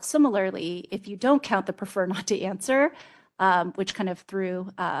amount, similarly, if you don't count the prefer not to answer, which kind of threw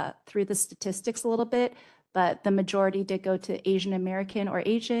the statistics a little bit, but the majority did go to Asian American or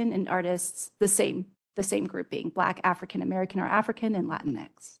Asian, and artists, the same grouping, Black African American or African, and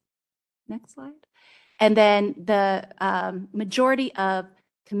Latinx. Next slide. And then the majority of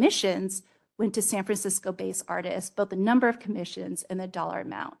commissions went to San Francisco-based artists, both the number of commissions and the dollar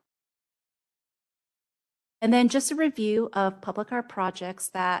amount. And then just a review of public art projects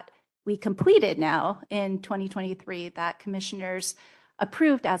that we completed now in 2023 that commissioners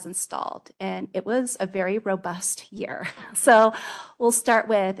approved as installed. And it was a very robust year. So we'll start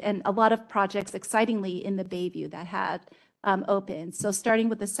with, and a lot of projects excitingly in the Bayview that had open. So starting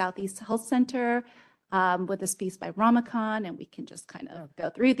with the Southeast Health Center, with this piece by Ramakan, and we can just kind of go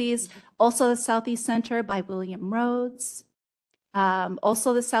through these. Also the Southeast Center by William Rhodes.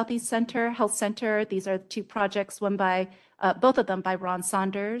 Also the Southeast Center, Health Center. These are two projects, one by, both of them by Ron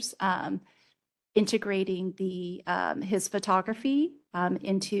Saunders, integrating his photography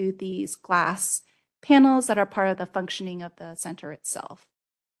into these glass panels that are part of the functioning of the center itself.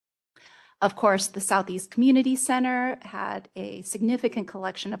 Of course, the Southeast Community Center had a significant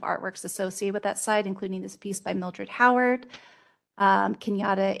collection of artworks associated with that site, including this piece by Mildred Howard,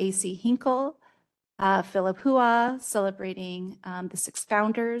 Kenyatta A.C. Hinkle, Philip Hua, celebrating the 6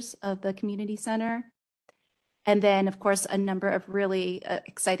 founders of the community center. And then, of course, a number of really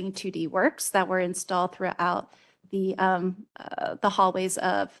exciting 2D works that were installed throughout the hallways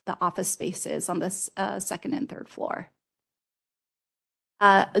of the office spaces on the second and third floor.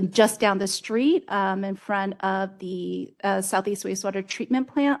 Just down the street, in front of the Southeast Wastewater Treatment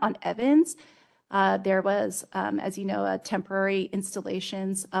Plant on Evans, there was, as you know, temporary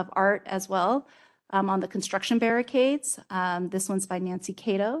installations of art as well on the construction barricades. This one's by Nancy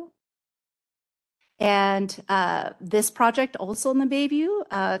Cato. And this project also in the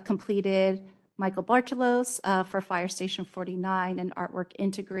Bayview completed Michael Bartolos for Fire Station 49, and artwork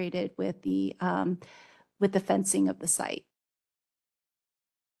integrated with the fencing of the site.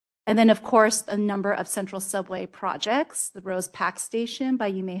 And then, of course, a number of Central Subway projects, the Rose Pack Station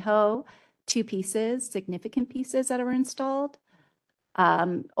by Yume Ho, 2 pieces, significant pieces that were installed.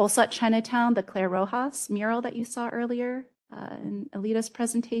 Also at Chinatown, the Claire Rojas mural that you saw earlier in Alita's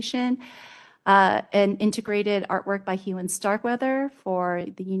presentation, and integrated artwork by Hugh and Starkweather for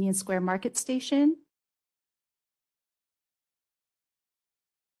the Union Square Market Station.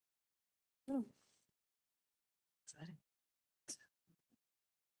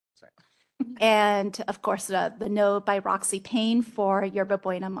 And of course, the note by Roxy Payne for Yerba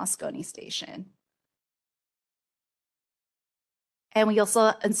Buena Moscone Station. And we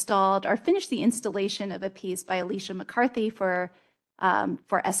also installed or finished the installation of a piece by Alicia McCarthy for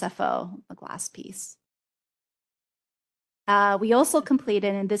SFO, a glass piece. We also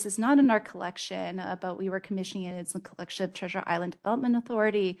completed, and this is not in our collection, but we were commissioning it as a collection of Treasure Island Development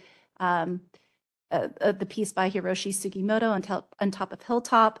Authority, the piece by Hiroshi Sugimoto on top of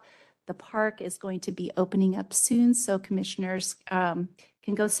Hilltop. The park is going to be opening up soon, so commissioners can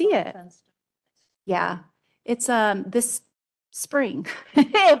go see it. Yeah, it's this spring.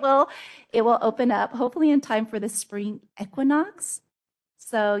 It will open up hopefully in time for the spring equinox.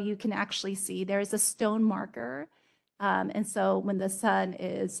 So you can actually see there is a stone marker. And so when the sun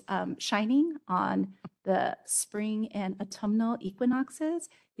is shining on the spring and autumnal equinoxes,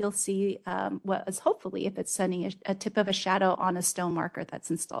 you'll see what is hopefully, if it's sending a tip of a shadow on a stone marker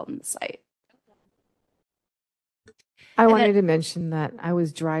that's installed in the site. I wanted to mention that I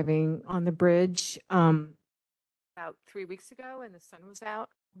was driving on the bridge about 3 weeks ago and the sun was out,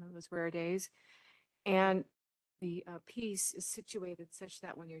 one of those rare days. And the piece is situated such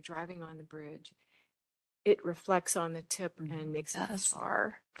that when you're driving on the bridge, it reflects on the tip and makes a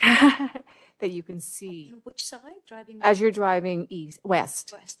star that you can see. Which side? Driving As you're driving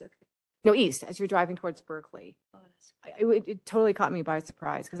west. west. Okay. No, east, as you're driving towards Berkeley. It totally caught me by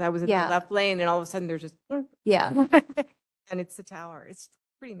surprise because I was in Yeah. the left lane and all of a sudden there's just, Yeah. and it's the tower. It's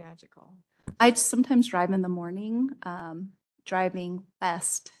pretty magical. I sometimes drive in the morning, driving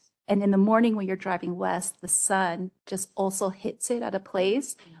west. And in the morning, when you're driving west, the sun just also hits it at a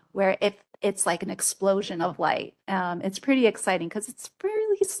place where it's like an explosion of light. It's pretty exciting because it's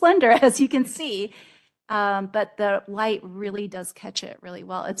really slender, as you can see. But the light really does catch it really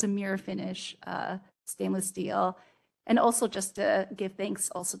well. It's a mirror finish, stainless steel. And also just to give thanks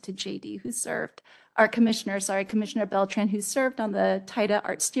also to JD, who served, our commissioner, Commissioner Beltran, who served on the TIDA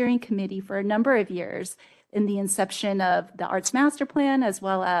Art Steering Committee for a number of years in the inception of the Arts Master Plan, as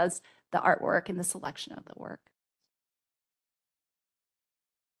well as the artwork and the selection of the work.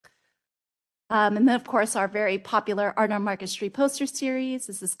 And then, of course, our very popular Art on Market Street poster series.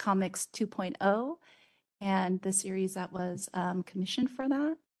 This is Comics 2.0, and the series that was commissioned for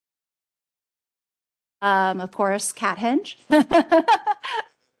that. Of course, Cat Henge.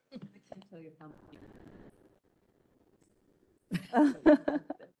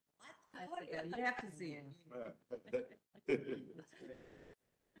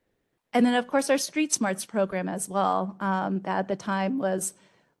 And then, of course, our Street Smarts program as well, that at the time was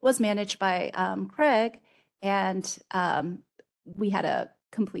managed by Craig, and we had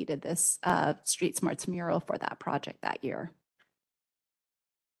completed this Street Smarts mural for that project that year.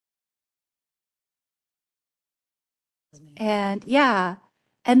 And yeah,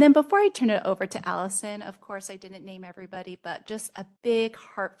 and then before I turn it over to Allison, of course, I didn't name everybody, but just a big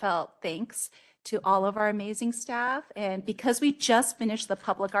heartfelt thanks to all of our amazing staff. And because we just finished the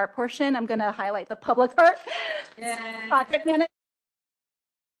public art portion, I'm going to highlight the public art project manager.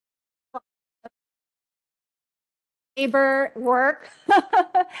 Labor, work,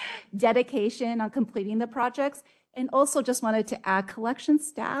 dedication on completing the projects, and also just wanted to add collection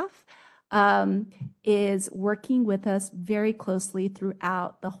staff is working with us very closely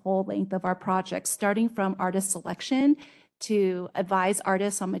throughout the whole length of our project, starting from artist selection to advise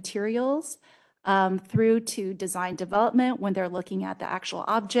artists on materials, through to design development when they're looking at the actual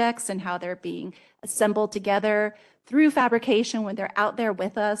objects and how they're being assembled together, through fabrication when they're out there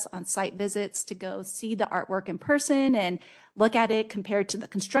with us on site visits to go see the artwork in person and look at it compared to the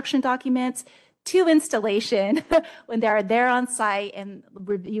construction documents, to installation when they're there on site and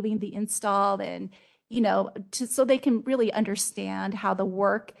reviewing the install, and, so they can really understand how the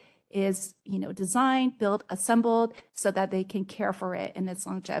work is, designed, built, assembled, so that they can care for it and its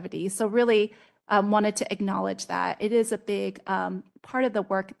longevity. So really wanted to acknowledge that it is a big part of the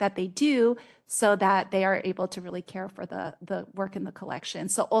work that they do, so that they are able to really care for the work in the collection.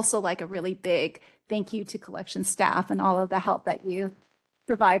 So also like a really big thank you to collection staff and all of the help that you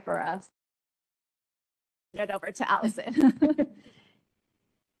provide for us. It over to Allison.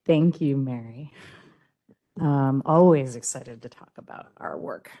 Thank you, Mary. Always excited to talk about our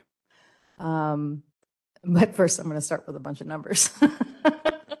work. But first, I'm going to start with a bunch of numbers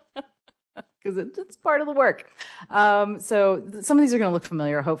because it's part of the work. So some of these are going to look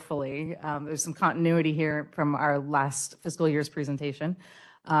familiar, hopefully. There's some continuity here from our last fiscal year's presentation.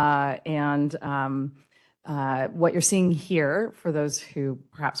 What you're seeing here, for those who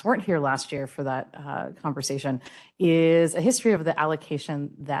perhaps weren't here last year for that conversation, is a history of the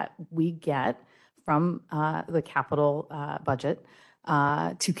allocation that we get from the capital budget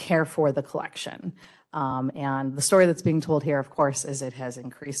to care for the collection. And the story that's being told here, of course, is it has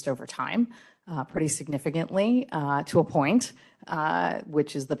increased over time pretty significantly to a point,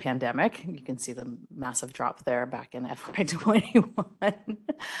 which is the pandemic. You can see the massive drop there back in FY21,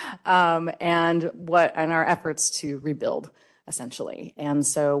 and our efforts to rebuild, essentially. And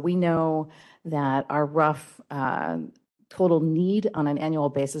so we know that our rough total need on an annual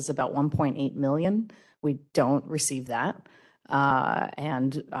basis is about 1.8 million. We don't receive that.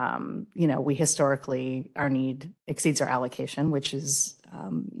 We historically, our need exceeds our allocation, which is,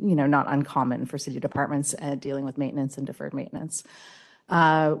 not uncommon for city departments dealing with maintenance and deferred maintenance.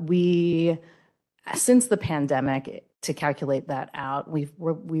 Since the pandemic, to calculate that out, we've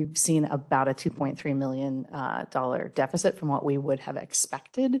seen about a $2.3 million deficit from what we would have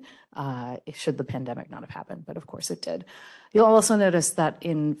expected should the pandemic not have happened, but of course it did. You'll also notice that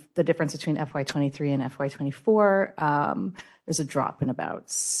in the difference between FY23 and FY24, there's a drop in about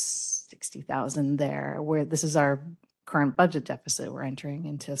 60,000 there, where this is our current budget deficit. We're entering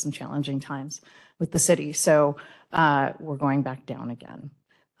into some challenging times with the city, so we're going back down again.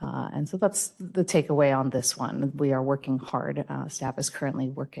 And so that's the takeaway on this one. We are working hard. Staff is currently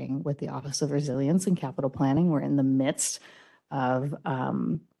working with the Office of Resilience and Capital Planning. We're in the midst of,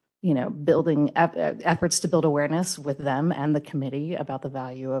 building efforts to build awareness with them and the committee about the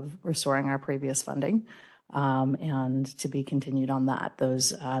value of restoring our previous funding. And to be continued on that.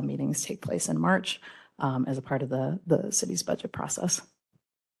 Those meetings take place in March as a part of the city's budget process.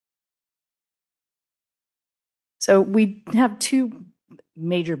 So we have two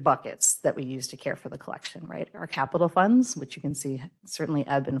major buckets that we use to care for the collection, right? Our capital funds, which you can see certainly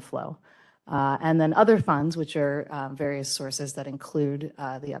ebb and flow. And then other funds, which are various sources that include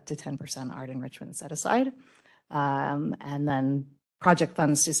the up to 10% art enrichment set aside. And then project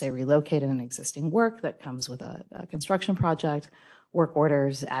funds to say relocate an existing work that comes with a construction project, work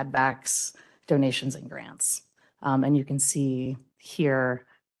orders, add backs, donations, and grants. And you can see here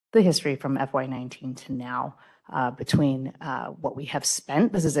the history from FY19 to now between what we have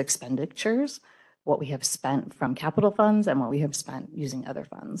spent, this is expenditures, what we have spent from capital funds and what we have spent using other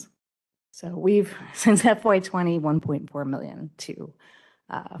funds. So we've, since FY20, 1.4 million to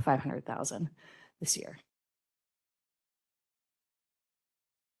 500,000 this year.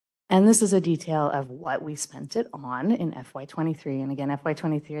 And this is a detail of what we spent it on in FY23. And again,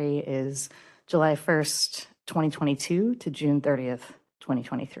 FY23 is July 1st, 2022 to June 30th,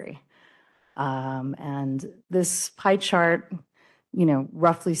 2023. And this pie chart,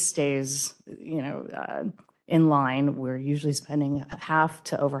 roughly stays, in line. We're usually spending half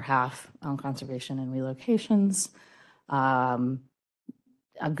to over half on conservation and relocations. A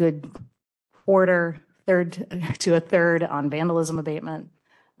good quarter, third to a third on vandalism abatement.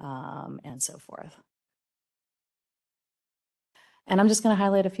 And so forth. And I'm just going to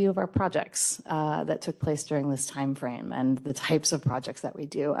highlight a few of our projects that took place during this time frame and the types of projects that we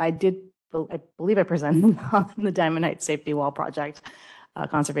do. I believe I presented on the Diamond Heights Safety Wall project,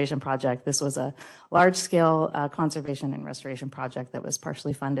 conservation project. This was a large-scale conservation and restoration project that was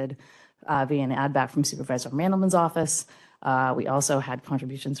partially funded via an add back from Supervisor Mandelman's office. We also had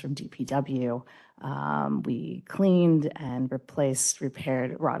contributions from DPW. We cleaned and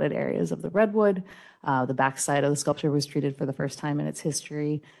repaired rotted areas of the redwood. The backside of the sculpture was treated for the first time in its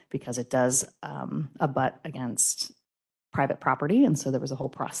history because it does abut against private property. And so there was a whole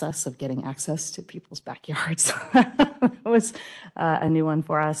process of getting access to people's backyards. It was a new one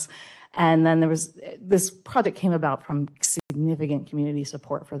for us. And then this project came about from significant community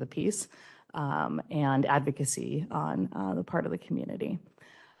support for the piece and advocacy on the part of the community.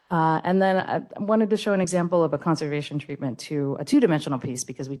 And then I wanted to show an example of a conservation treatment to a two-dimensional piece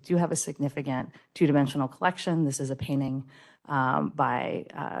because we do have a significant two-dimensional collection. This is a painting by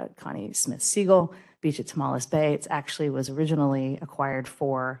Connie Smith Siegel, Beach at Tomales Bay. It actually was originally acquired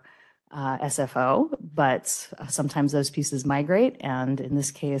for SFO, but sometimes those pieces migrate. And in this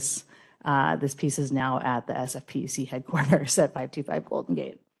case, this piece is now at the SFPUC headquarters at 525 Golden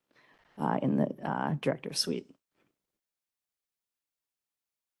Gate in the director's suite.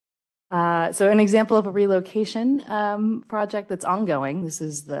 So an example of a relocation project that's ongoing. This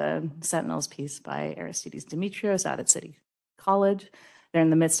is the Sentinels piece by Aristides Demetrios out at City College. They're in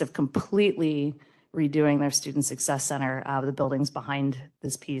the midst of completely redoing their Student Success Center. The buildings behind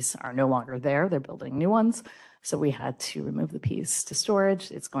this piece are no longer there. They're building new ones. So we had to remove the piece to storage.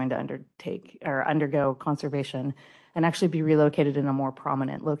 It's going to undergo conservation and actually be relocated in a more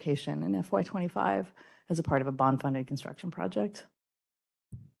prominent location in FY25 as a part of a bond-funded construction project.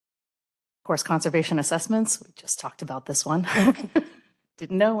 Of course, conservation assessments, we just talked about this one.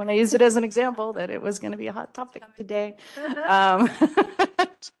 Didn't know when I used it as an example that it was going to be a hot topic today.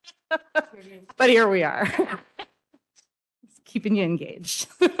 But here we are, keeping you engaged.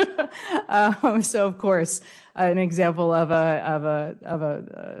 So of course, an example of a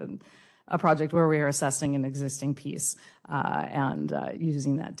project where we are assessing an existing piece and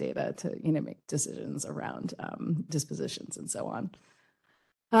using that data to make decisions around dispositions and so on.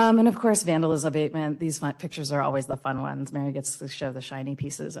 And of course, vandalism abatement. These pictures are always the fun ones. Mary gets to show the shiny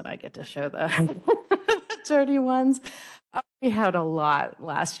pieces and I get to show the dirty ones. We had a lot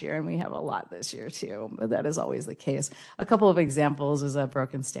last year and we have a lot this year too, but that is always the case. A couple of examples is a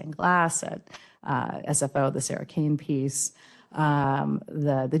broken stained glass at SFO, the Sarah Kane piece.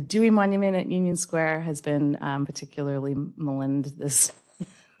 The Dewey Monument at Union Square has been particularly maligned this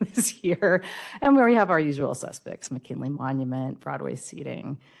year, and where we have our usual suspects, McKinley Monument, Broadway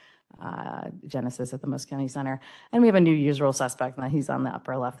seating, Genesis at the Most County Center. And we have a new usual suspect, and he's on the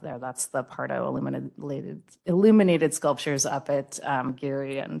upper left there. That's the Pardo illuminated sculptures up at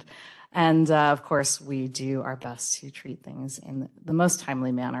Geary. And of course, we do our best to treat things in the most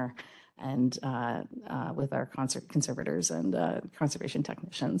timely manner with our conservators and conservation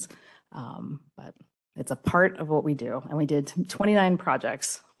technicians. But it's a part of what we do. And we did 29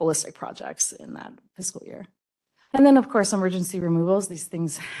 projects, holistic projects in that fiscal year. And then, of course, emergency removals. These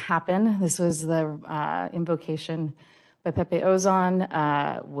things happen. This was the invocation by Pepe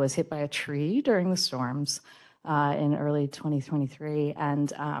Ozon, was hit by a tree during the storms in early 2023.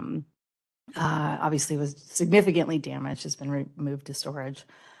 And obviously was significantly damaged, has been moved to storage.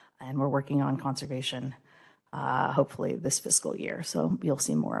 And we're working on conservation, hopefully this fiscal year. So you'll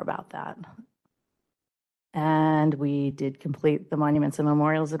see more about that. And we did complete the Monuments and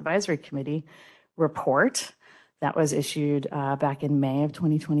Memorials Advisory Committee report that was issued back in May of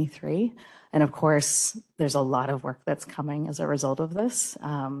 2023. And of course, there's a lot of work that's coming as a result of this.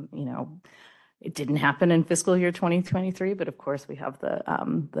 It didn't happen in fiscal year 2023, but of course we have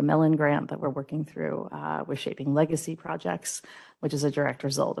the Mellon grant that we're working through with Shaping Legacy projects, which is a direct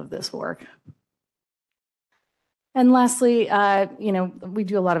result of this work. And lastly, we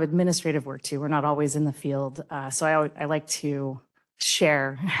do a lot of administrative work too. We're not always in the field. So I like to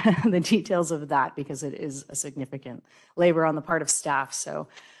share the details of that because it is a significant labor on the part of staff. So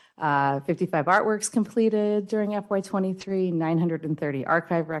 55 artworks completed during FY23, 930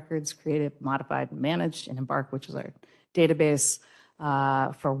 archive records created, modified, and managed in Embark, which is our database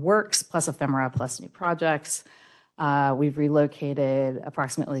for works, plus ephemera, plus new projects. We've relocated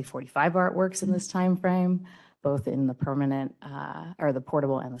approximately 45 artworks in this time frame, both in the permanent or the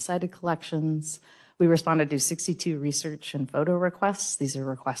portable and the cited collections. We responded to 62 research and photo requests. These are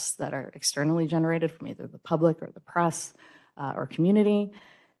requests that are externally generated from either the public or the press or community.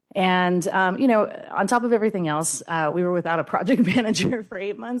 And, on top of everything else, we were without a project manager for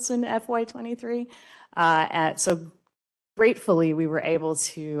 8 months in FY23. So gratefully, we were able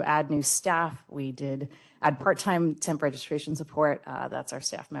to add new staff. We did add part-time temp registration support. That's our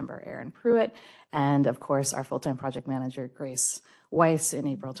staff member, Erin Pruitt. And of course, our full-time project manager, Grace Weiss, in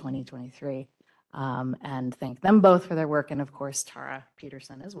April 2023. And thank them both for their work. And of course, Tara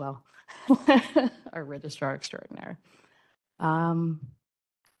Peterson as well, our registrar extraordinaire.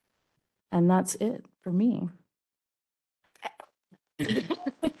 And that's it for me.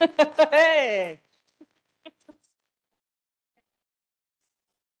 Hey.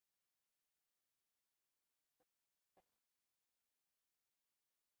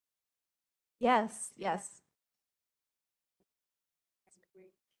 Yes, yes.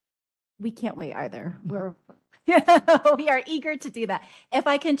 We can't wait either. We are eager to do that. If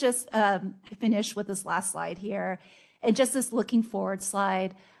I can just finish with this last slide here, and just this looking forward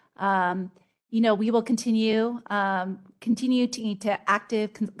slide. We will continue to active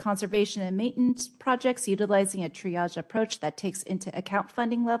conservation and maintenance projects, utilizing a triage approach that takes into account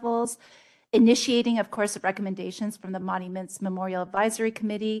funding levels, initiating, of course, the recommendations from the Monuments Memorial Advisory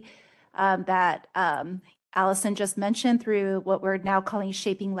Committee that Allison just mentioned through what we're now calling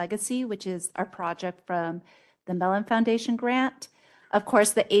Shaping Legacy, which is our project from the Mellon Foundation grant. Of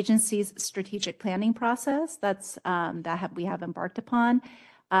course, the agency's strategic planning process we have embarked upon.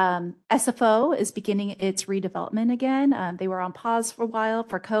 SFO is beginning its redevelopment again. They were on pause for a while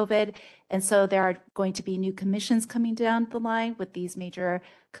for COVID. And so there are going to be new commissions coming down the line with these major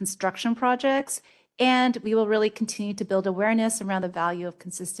construction projects. And we will really continue to build awareness around the value of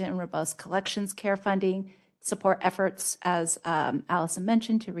consistent and robust collections care funding, support efforts, as Allison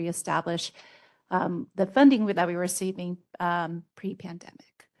mentioned, to reestablish the funding that we were receiving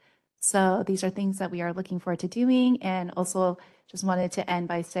pre-pandemic. So these are things that we are looking forward to doing. And also just wanted to end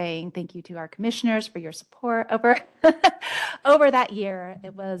by saying thank you to our commissioners for your support over that year.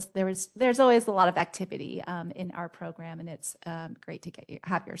 There's always a lot of activity in our program, and it's great to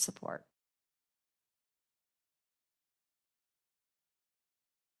have your support.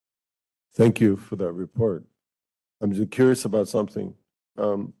 Thank you for that report. I'm just curious about something.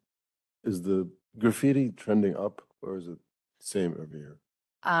 Is the graffiti trending up, or is it the same every year?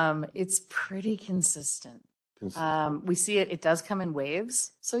 It's pretty consistent. We see it does come in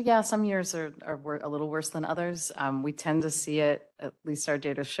waves. So yeah, some years are a little worse than others. We tend to see it, at least our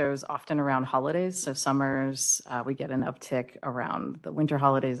data shows, often around holidays. So summers, we get an uptick around the winter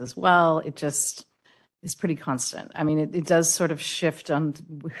holidays as well. It just is pretty constant. I mean, it does sort of shift on,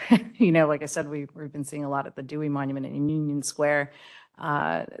 like I said, we've been seeing a lot at the Dewey Monument in Union Square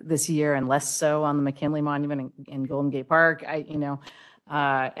this year, and less so on the McKinley Monument in Golden Gate Park.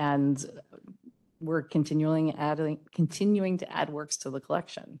 And we're continuing to add works to the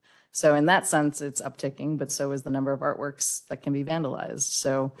collection. So in that sense, it's upticking, but so is the number of artworks that can be vandalized.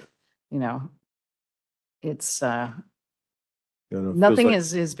 So, it's nothing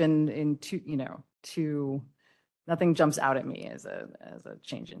has been in too nothing jumps out at me as a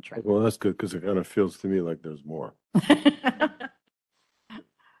change in trend. Well, that's good because it kind of feels to me like there's more.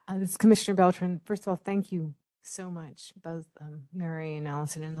 This is Commissioner Beltran. First of all, thank you so much, both Mary and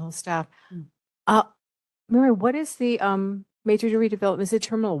Allison and the whole staff. Mary, what is the major redevelopment? Is it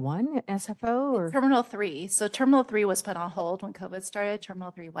Terminal 1 SFO or? Terminal 3. So Terminal 3 was put on hold when COVID started,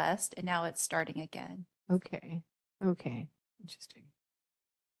 Terminal 3 West, and now it's starting again. Okay. Okay. Interesting.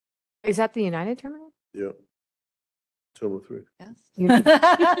 Is that the United Terminal? Yeah. Terminal 3. Yes.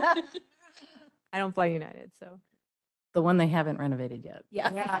 I don't fly United, so. The one they haven't renovated yet.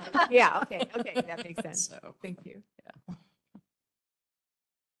 Yeah. Yeah. Okay. Okay. That makes sense. So, Thank you.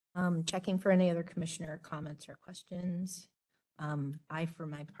 Checking for any other commissioner comments or questions. For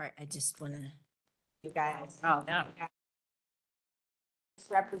my part, I just want to, you guys. Oh, no.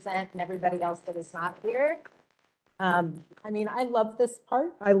 Represent and everybody else that is not here. I mean, I love this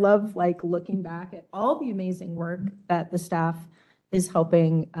part. I love like looking back at all the amazing work that the staff is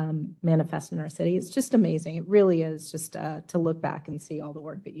helping manifest in our city. It's just amazing. It really is just to look back and see all the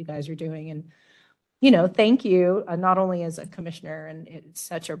work that you guys are doing. And, you know, thank you, not only as a commissioner, and it's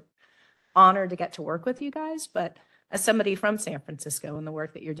such an honor to get to work with you guys, but as somebody from San Francisco, and the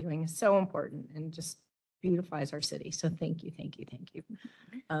work that you're doing is so important and just beautifies our city. So thank you, thank you, thank you.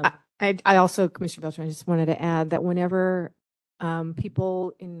 I also, Commissioner Beltran, I just wanted to add that whenever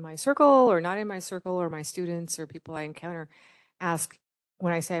people in my circle or not in my circle or my students or people I encounter ask,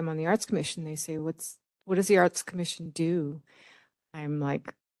 when I say I'm on the Arts Commission, they say, what does the Arts Commission do? I'm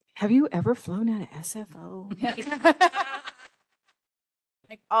like, have you ever flown out of SFO?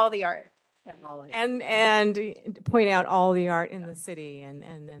 Like all the art. And point out all the art in the city. And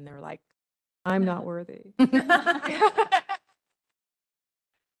then they're like, I'm not worthy.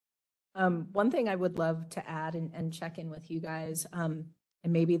 One thing I would love to add and check in with you guys, and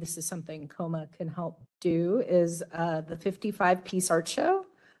maybe this is something COMA can help do, is the 55-piece art show,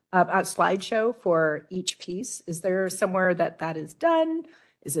 slideshow for each piece. Is there somewhere that is done?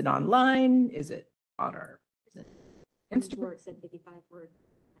 Is it online? Is it on our Instagram?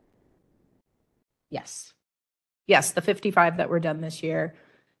 Yes. Yes, the 55 that were done this year.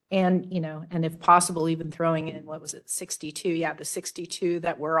 And, you know, and if possible, even throwing in, what was it, 62? Yeah, the 62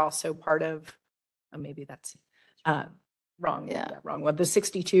 that were also part of, oh, maybe that's wrong. Yeah, wrong. Well, the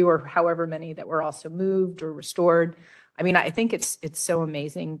 62 or however many that were also moved or restored. I mean, I think it's so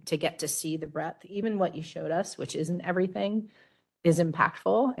amazing to get to see the breadth. Even what you showed us, which isn't everything, is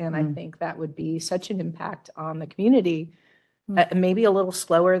impactful. And I think that would be such an impact on the community. Maybe a little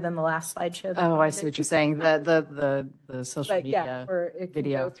slower than the last slideshow. Oh, I see what you're saying. The social But yeah, media where it can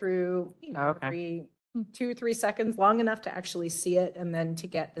video. go through, you know, every 2-3 seconds, long enough to actually see it, and then to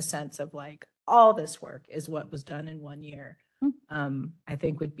get the sense of like all this work is what was done in 1 year. I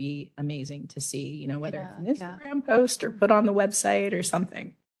think would be amazing to see, you know, whether it's an Instagram post or put on the website or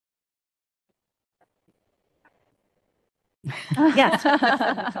something. Yes,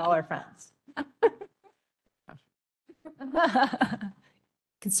 to all our friends.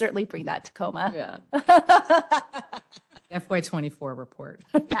 Can certainly bring that to COMA. Yeah. FY24 report.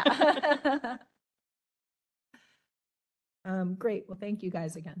 Great. Well, thank you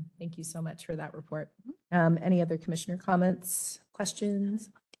guys again. Thank you so much for that report. Any other commissioner comments, questions?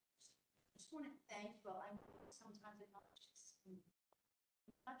 I just want to thank, well, I'm sometimes acknowledge this.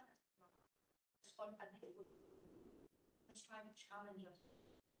 Just trying to challenge us.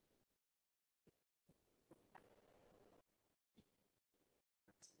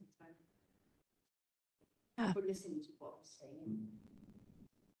 For listening to what I'm saying.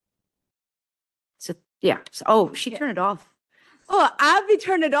 So, yeah. So, oh, she turned it off. Oh, Abby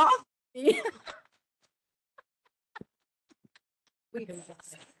turned it off? Yeah. I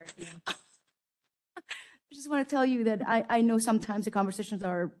just want to tell you that I know sometimes the conversations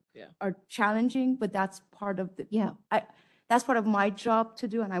are challenging, but that's part of that's part of my job to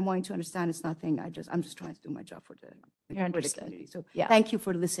do, and I want you to understand it's nothing. I'm just trying to do my job for the community. So thank you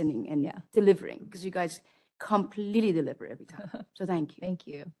for listening and delivering, because you guys completely deliver every time. So thank you. Thank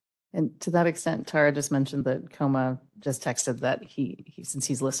you. And to that extent, Tara just mentioned that COMA just texted that he since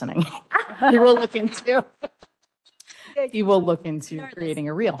he's listening, he will look into creating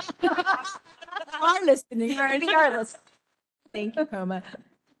a reel. Are listening. Regardless. Thank you, COMA.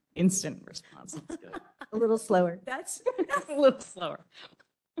 Instant response. That's good. A little slower. That's a little slower.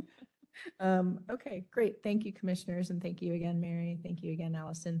 Okay, great. Thank you, commissioners, and thank you again, Mary. Thank you again,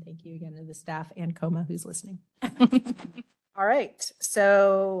 Allison. Thank you again to the staff and COMA who's listening. All right,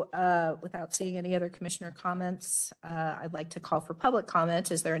 so without seeing any other commissioner comments, I'd like to call for public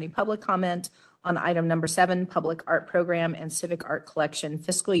comment. Is there any public comment on item number 7, Public Art Program and Civic Art Collection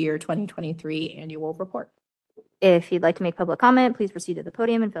Fiscal Year 2023 Annual Report? If you'd like to make public comment, please proceed to the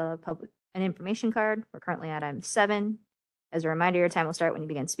podium and fill out an information card. We're currently at item 7. As a reminder, your time will start when you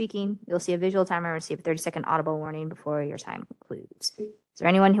begin speaking. You'll see a visual timer and receive a 30-second audible warning before your time concludes. Is there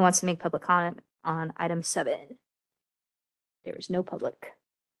anyone who wants to make public comment on item 7? There is no public.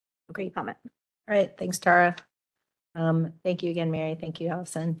 Okay, comment. All right, thanks, Tara. Thank you again, Mary. Thank you,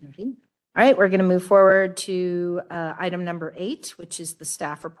 Allison. All right, we're going to move forward to item number 8, which is the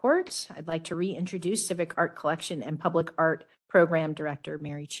staff report. I'd like to reintroduce Civic Art Collection and Public Art Program Director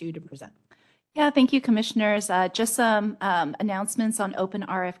Mary Chu to present. Yeah, thank you, commissioners. Just some announcements on open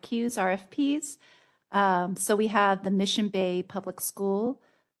RFPs. So we have the Mission Bay Public School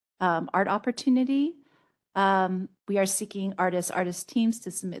art opportunity. We are seeking artist teams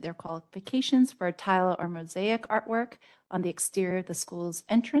to submit their qualifications for a tile or mosaic artwork on the exterior of the school's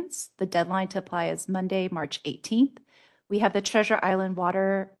entrance. The deadline to apply is Monday, March 18th. We have the Treasure Island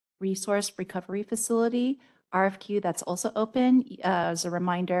Water Resource Recovery Facility RFQ that's also open. As a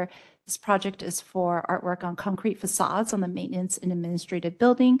reminder, this project is for artwork on concrete facades on the maintenance and administrative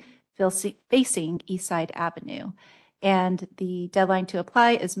building facing Eastside Avenue. And the deadline to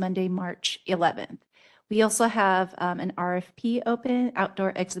apply is Monday, March 11th. We also have an RFP open,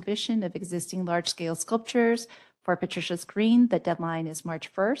 outdoor exhibition of existing large-scale sculptures for Patricia's Green. The deadline is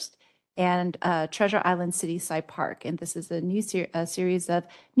March 1st. And Treasure Island Cityside Park. And this is a new series of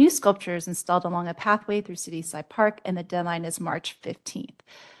new sculptures installed along a pathway through Cityside Park, and the deadline is March 15th.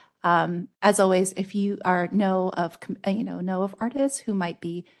 As always, if you know of artists who might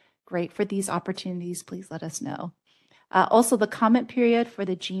be great for these opportunities, please let us know. Also, the comment period for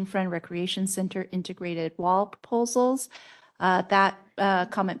the Gene Friend Recreation Center integrated wall proposals, that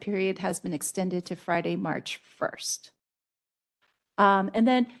comment period has been extended to Friday, March 1st. And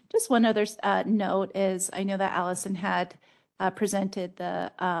then just one other note is I know that Allison had presented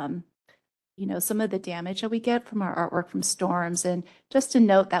the, some of the damage that we get from our artwork from storms. And just to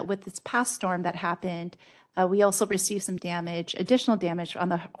note that with this past storm that happened, we also received some damage, additional damage on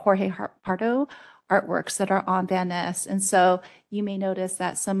the Jorge Pardo artworks that are on Van Ness. And so you may notice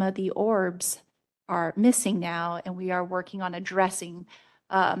that some of the orbs are missing now, and we are working on addressing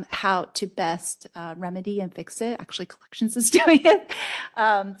how to best remedy and fix it. Actually, Collections is doing it.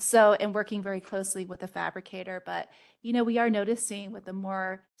 And working very closely with the fabricator. But, we are noticing with the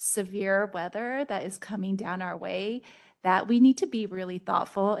more severe weather that is coming down our way, that we need to be really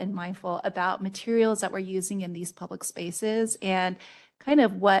thoughtful and mindful about materials that we're using in these public spaces and kind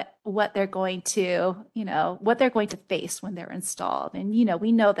of what they're going to, what they're going to face when they're installed. And,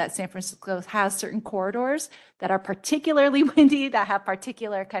 we know that San Francisco has certain corridors that are particularly windy, that have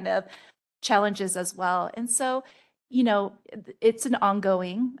particular kind of challenges as well. And so, it's an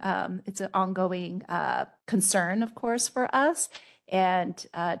ongoing concern, of course, for us. And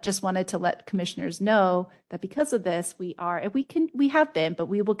just wanted to let commissioners know that because of this, we have been, but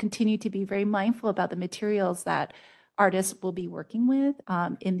we will continue to be very mindful about the materials that artists will be working with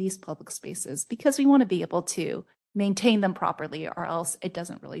in these public spaces, because we want to be able to maintain them properly, or else it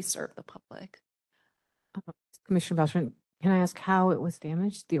doesn't really serve the public. Commissioner Beltran, can I ask how it was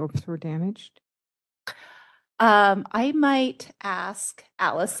damaged? The orbs were damaged? I might ask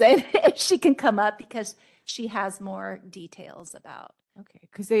Allison if she can come up, because she has more details about. Okay,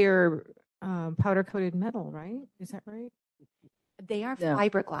 because they are powder coated metal, right? Is that right? They are No.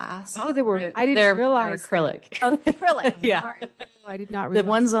 fiberglass. Oh, they were. I didn't They're realize. acrylic. Oh, acrylic. Yeah. Sorry. I did not The realize.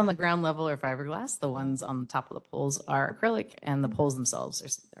 ones on the ground level are fiberglass. The ones on the top of the poles are acrylic, and the poles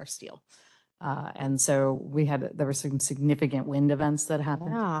themselves are steel. And so there were some significant wind events that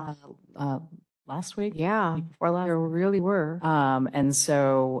happened last week. Yeah, week before last. there really were. And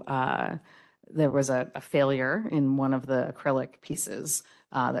so there was a failure in one of the acrylic pieces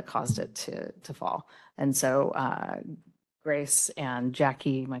that caused it to fall. And so Grace and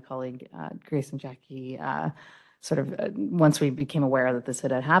Jackie, my colleague, Grace and Jackie, once we became aware that this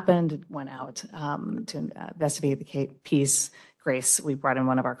had happened, went out to investigate the piece. Grace, we brought in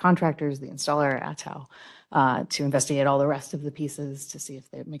one of our contractors, the installer, Atau, to investigate all the rest of the pieces to see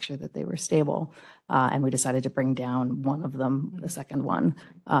if they make sure that they were stable. And we decided to bring down one of them, the second one,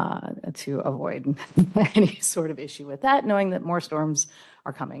 to avoid any sort of issue with that, knowing that more storms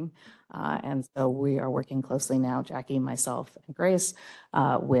are coming. And so we are working closely now, Jackie, myself, and Grace,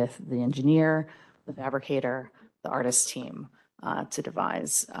 with the engineer, the fabricator, the artist team, to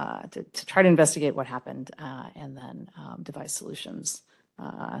devise, to try to investigate what happened, and then devise solutions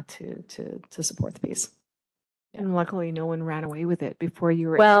to support the piece. And luckily, no one ran away with it before you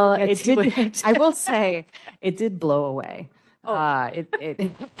were. Well, able to it get to did. I will say, it did blow away.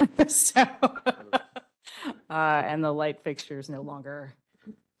 So, and the light fixtures no longer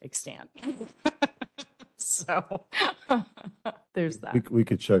extant. So there's that. We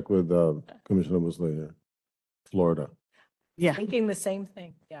could check with Commissioner Musley here, Florida. Yeah. Thinking the same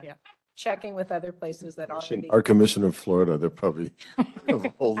thing. Yeah. Checking with other places that already Our commissioner in Florida, they're probably have a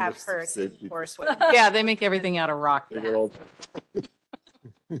whole have list of hurricane safety. force. Yeah, they make everything out of rock. They get all-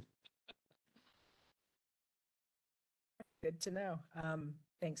 Good to know.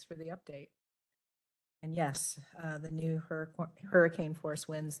 Thanks for the update. And yes, the new hurricane force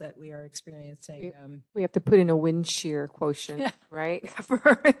winds that we are experiencing. We have to put in a wind shear quotient, right?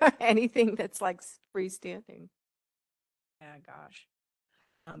 For anything that's like freestanding. Yeah, gosh.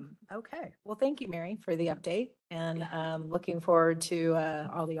 Okay, well, thank you, Mary, for the update, and looking forward to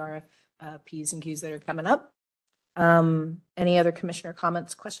all the RFPs and Qs that are coming up. Any other commissioner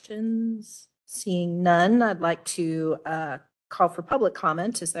comments, questions? Seeing none, I'd like to call for public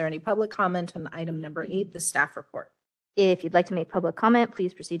comment. Is there any public comment on item number 8, the staff report? If you'd like to make public comment,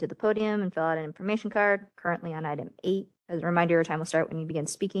 please proceed to the podium and fill out an information card. Currently on item 8. As a reminder, your time will start when you begin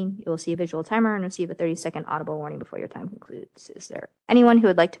speaking. You will see a visual timer and receive a 30-second audible warning before your time concludes. Is there anyone who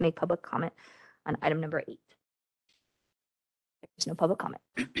would like to make public comment on item number 8? There's no public comment.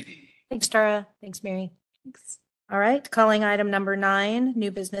 Thanks, Tara. Thanks, Mary. Thanks. All right, calling item number 9,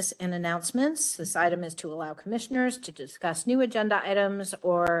 new business and announcements. This item is to allow commissioners to discuss new agenda items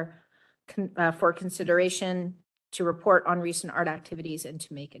or for consideration to report on recent art activities and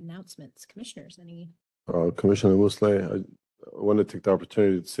to make announcements. Commissioners, any? Commissioner Musley, I want to take the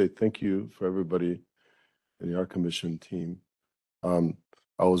opportunity to say thank you for everybody in the Art Commission team. I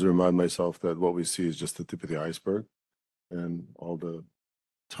always remind myself that what we see is just the tip of the iceberg and all the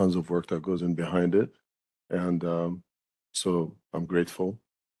tons of work that goes in behind it. And so I'm grateful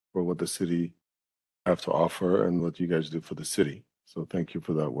for what the city have to offer and what you guys do for the city. So thank you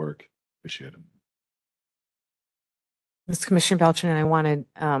for that work. Appreciate it. This is Commissioner Beltran, and I wanted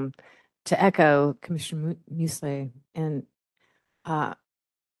to echo Commissioner Musley and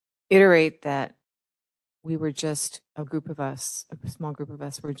iterate that we were just a group of us, a small group of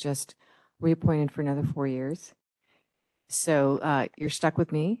us, were just reappointed for another 4 years. So you're stuck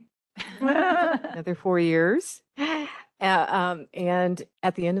with me another 4 years. And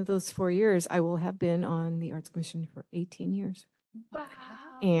at the end of those 4 years, I will have been on the Arts Commission for 18 years. Wow.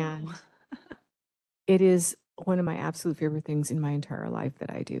 And it is one of my absolute favorite things in my entire life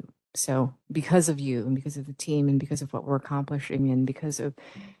that I do. So because of you and because of the team and because of what we're accomplishing and because of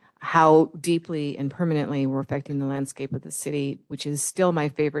how deeply and permanently we're affecting the landscape of the city, which is still my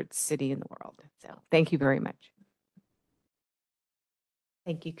favorite city in the world. So thank you very much.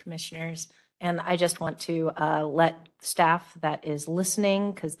 Thank you, commissioners. And I just want to let staff that is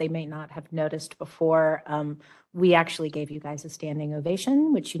listening, because they may not have noticed before, we actually gave you guys a standing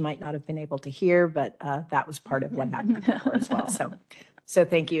ovation, which you might not have been able to hear, but that was part of what happened before as well. So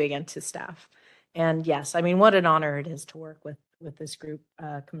thank you again to staff. And yes, I mean, what an honor it is to work with this group.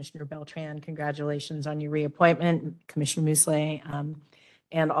 Commissioner Beltran, congratulations on your reappointment, Commissioner Musley,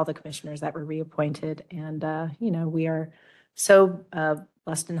 and all the commissioners that were reappointed. And, we are so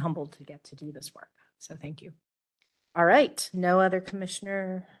blessed and humbled to get to do this work. So thank you. All right. No other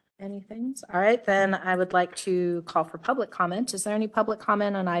commissioner anything? All right. Then I would like to call for public comment. Is there any public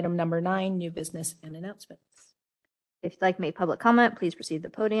comment on item number 9, new business and announcements? If you'd like to make public comment, please proceed to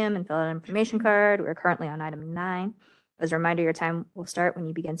the podium and fill out an information card. We're currently on item 9. As a reminder, your time will start when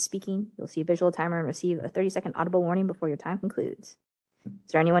you begin speaking. You'll see a visual timer and receive a 30-second audible warning before your time concludes.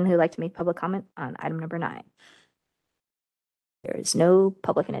 Is there anyone who would like to make public comment on item number 9? There is no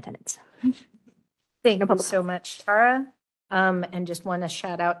public in attendance. Thank you so much, Tara. And just want to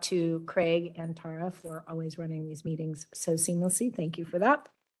shout out to Craig and Tara for always running these meetings so seamlessly. Thank you for that.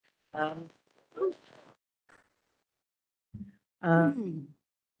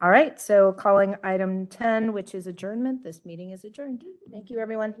 All right, so calling item 10, which is adjournment. This meeting is adjourned. Thank you,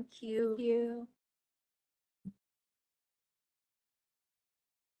 everyone. Thank you.